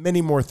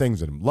many more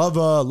things in them. Love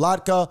a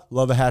latke,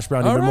 love a hash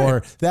brown even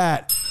more.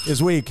 That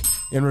is Week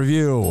in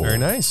Review. Very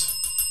nice.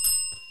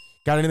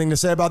 Got anything to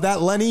say about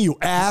that, Lenny, you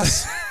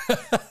ass?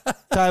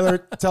 Tyler,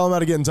 tell them how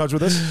to get in touch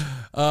with us.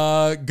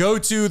 Go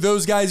to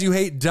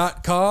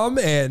thoseguysyouhate.com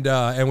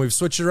and we've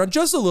switched it around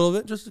just a little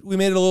bit. We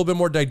made it a little bit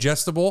more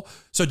digestible.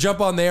 So jump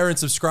on there and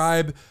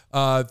subscribe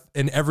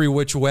in every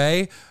which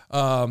way.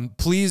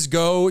 Please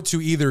go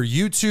to either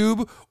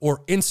YouTube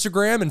or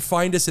Instagram and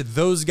find us at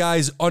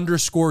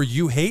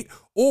thoseguys_youhate,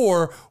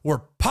 or we're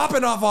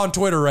popping off on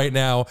Twitter right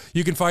now.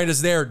 You can find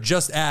us there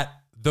just at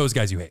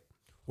thoseguysYouHate.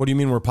 What do you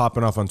mean we're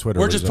popping off on Twitter?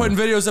 We're just putting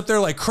videos up there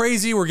like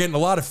crazy. We're getting a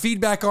lot of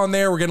feedback on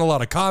there. We're getting a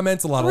lot of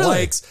comments, a lot of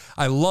likes.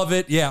 I love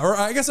it. Yeah. Or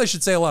I guess I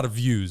should say a lot of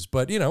views,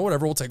 but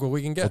whatever. We'll take what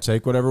we can get. We'll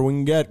take whatever we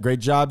can get. Great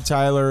job,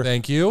 Tyler.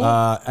 Thank you.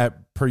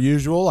 Per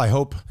usual, I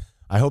hope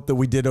that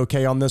we did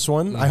okay on this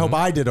one. I hope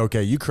I did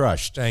okay. You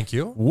crushed. Thank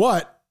you.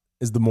 What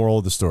is the moral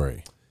of the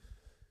story?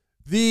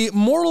 The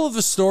moral of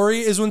the story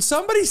is when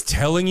somebody's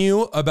telling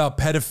you about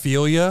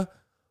pedophilia,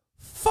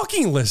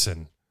 fucking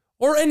listen.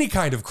 Or any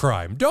kind of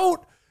crime.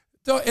 Don't.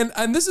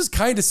 And this is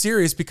kind of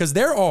serious because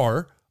there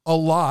are a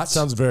lot.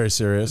 Sounds very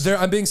serious.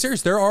 I'm being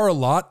serious. There are a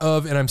lot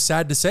of, and I'm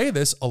sad to say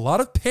this, a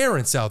lot of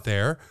parents out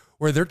there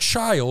where their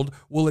child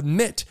will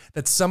admit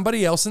that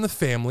somebody else in the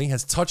family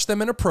has touched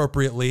them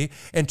inappropriately,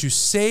 and to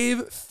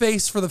save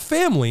face for the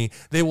family,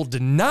 they will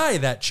deny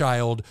that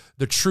child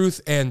the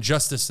truth and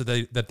justice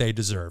that they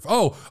deserve.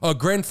 Oh,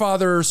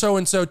 grandfather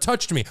so-and-so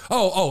touched me.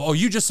 Oh,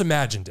 you just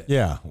imagined it.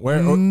 Yeah.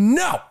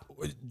 No.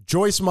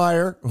 Joyce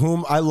Meyer,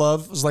 whom I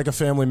love, is like a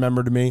family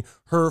member to me.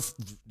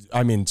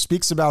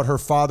 Speaks about her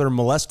father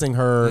molesting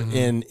her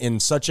in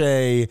such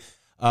a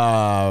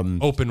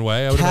open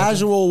way, I would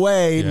casual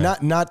way, Yeah.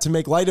 not to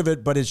make light of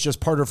it, but it's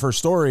just part of her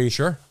story.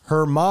 Sure.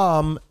 Her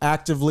mom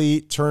actively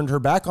turned her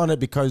back on it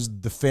because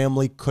the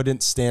family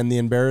couldn't stand the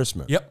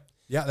embarrassment. Yep.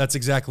 Yeah, that's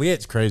exactly it.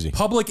 It's crazy.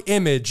 Public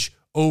image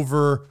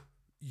over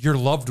your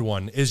loved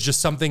one is just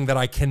something that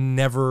I can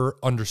never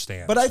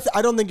understand. But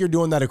I don't think you're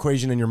doing that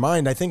equation in your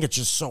mind. I think it's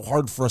just so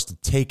hard for us to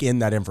take in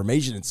that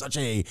information. It's such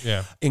a,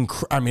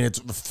 it's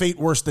fate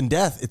worse than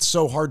death. It's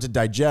so hard to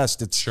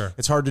digest.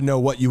 It's hard to know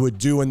what you would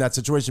do in that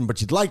situation,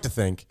 but you'd like to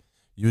think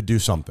you would do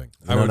something.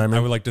 You know what I mean? I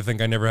would like to think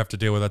I never have to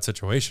deal with that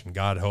situation.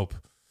 God hope.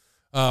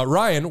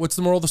 Ryan, what's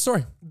the moral of the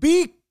story?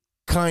 Be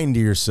kind to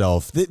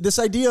yourself. This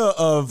idea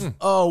of,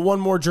 one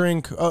more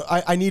drink.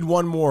 I need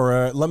one more.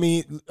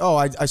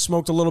 I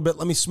smoked a little bit.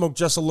 Let me smoke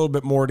just a little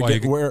bit more to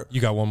get where. You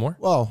got one more?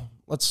 Well,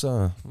 let's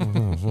this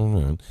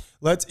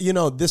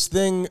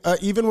thing,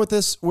 even with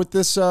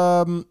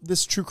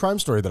this true crime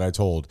story that I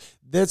told,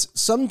 that's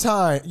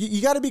sometimes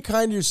you got to be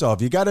kind to yourself.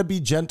 You got to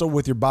be gentle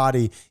with your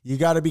body. You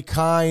got to be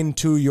kind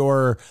to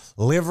your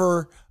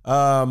liver.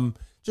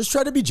 Just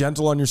try to be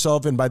gentle on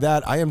yourself. And by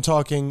that, I am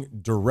talking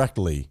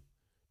directly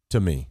to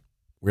me.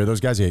 We're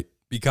those guys you hate.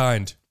 Be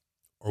kind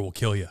or we'll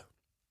kill you.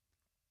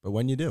 But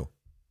when you do.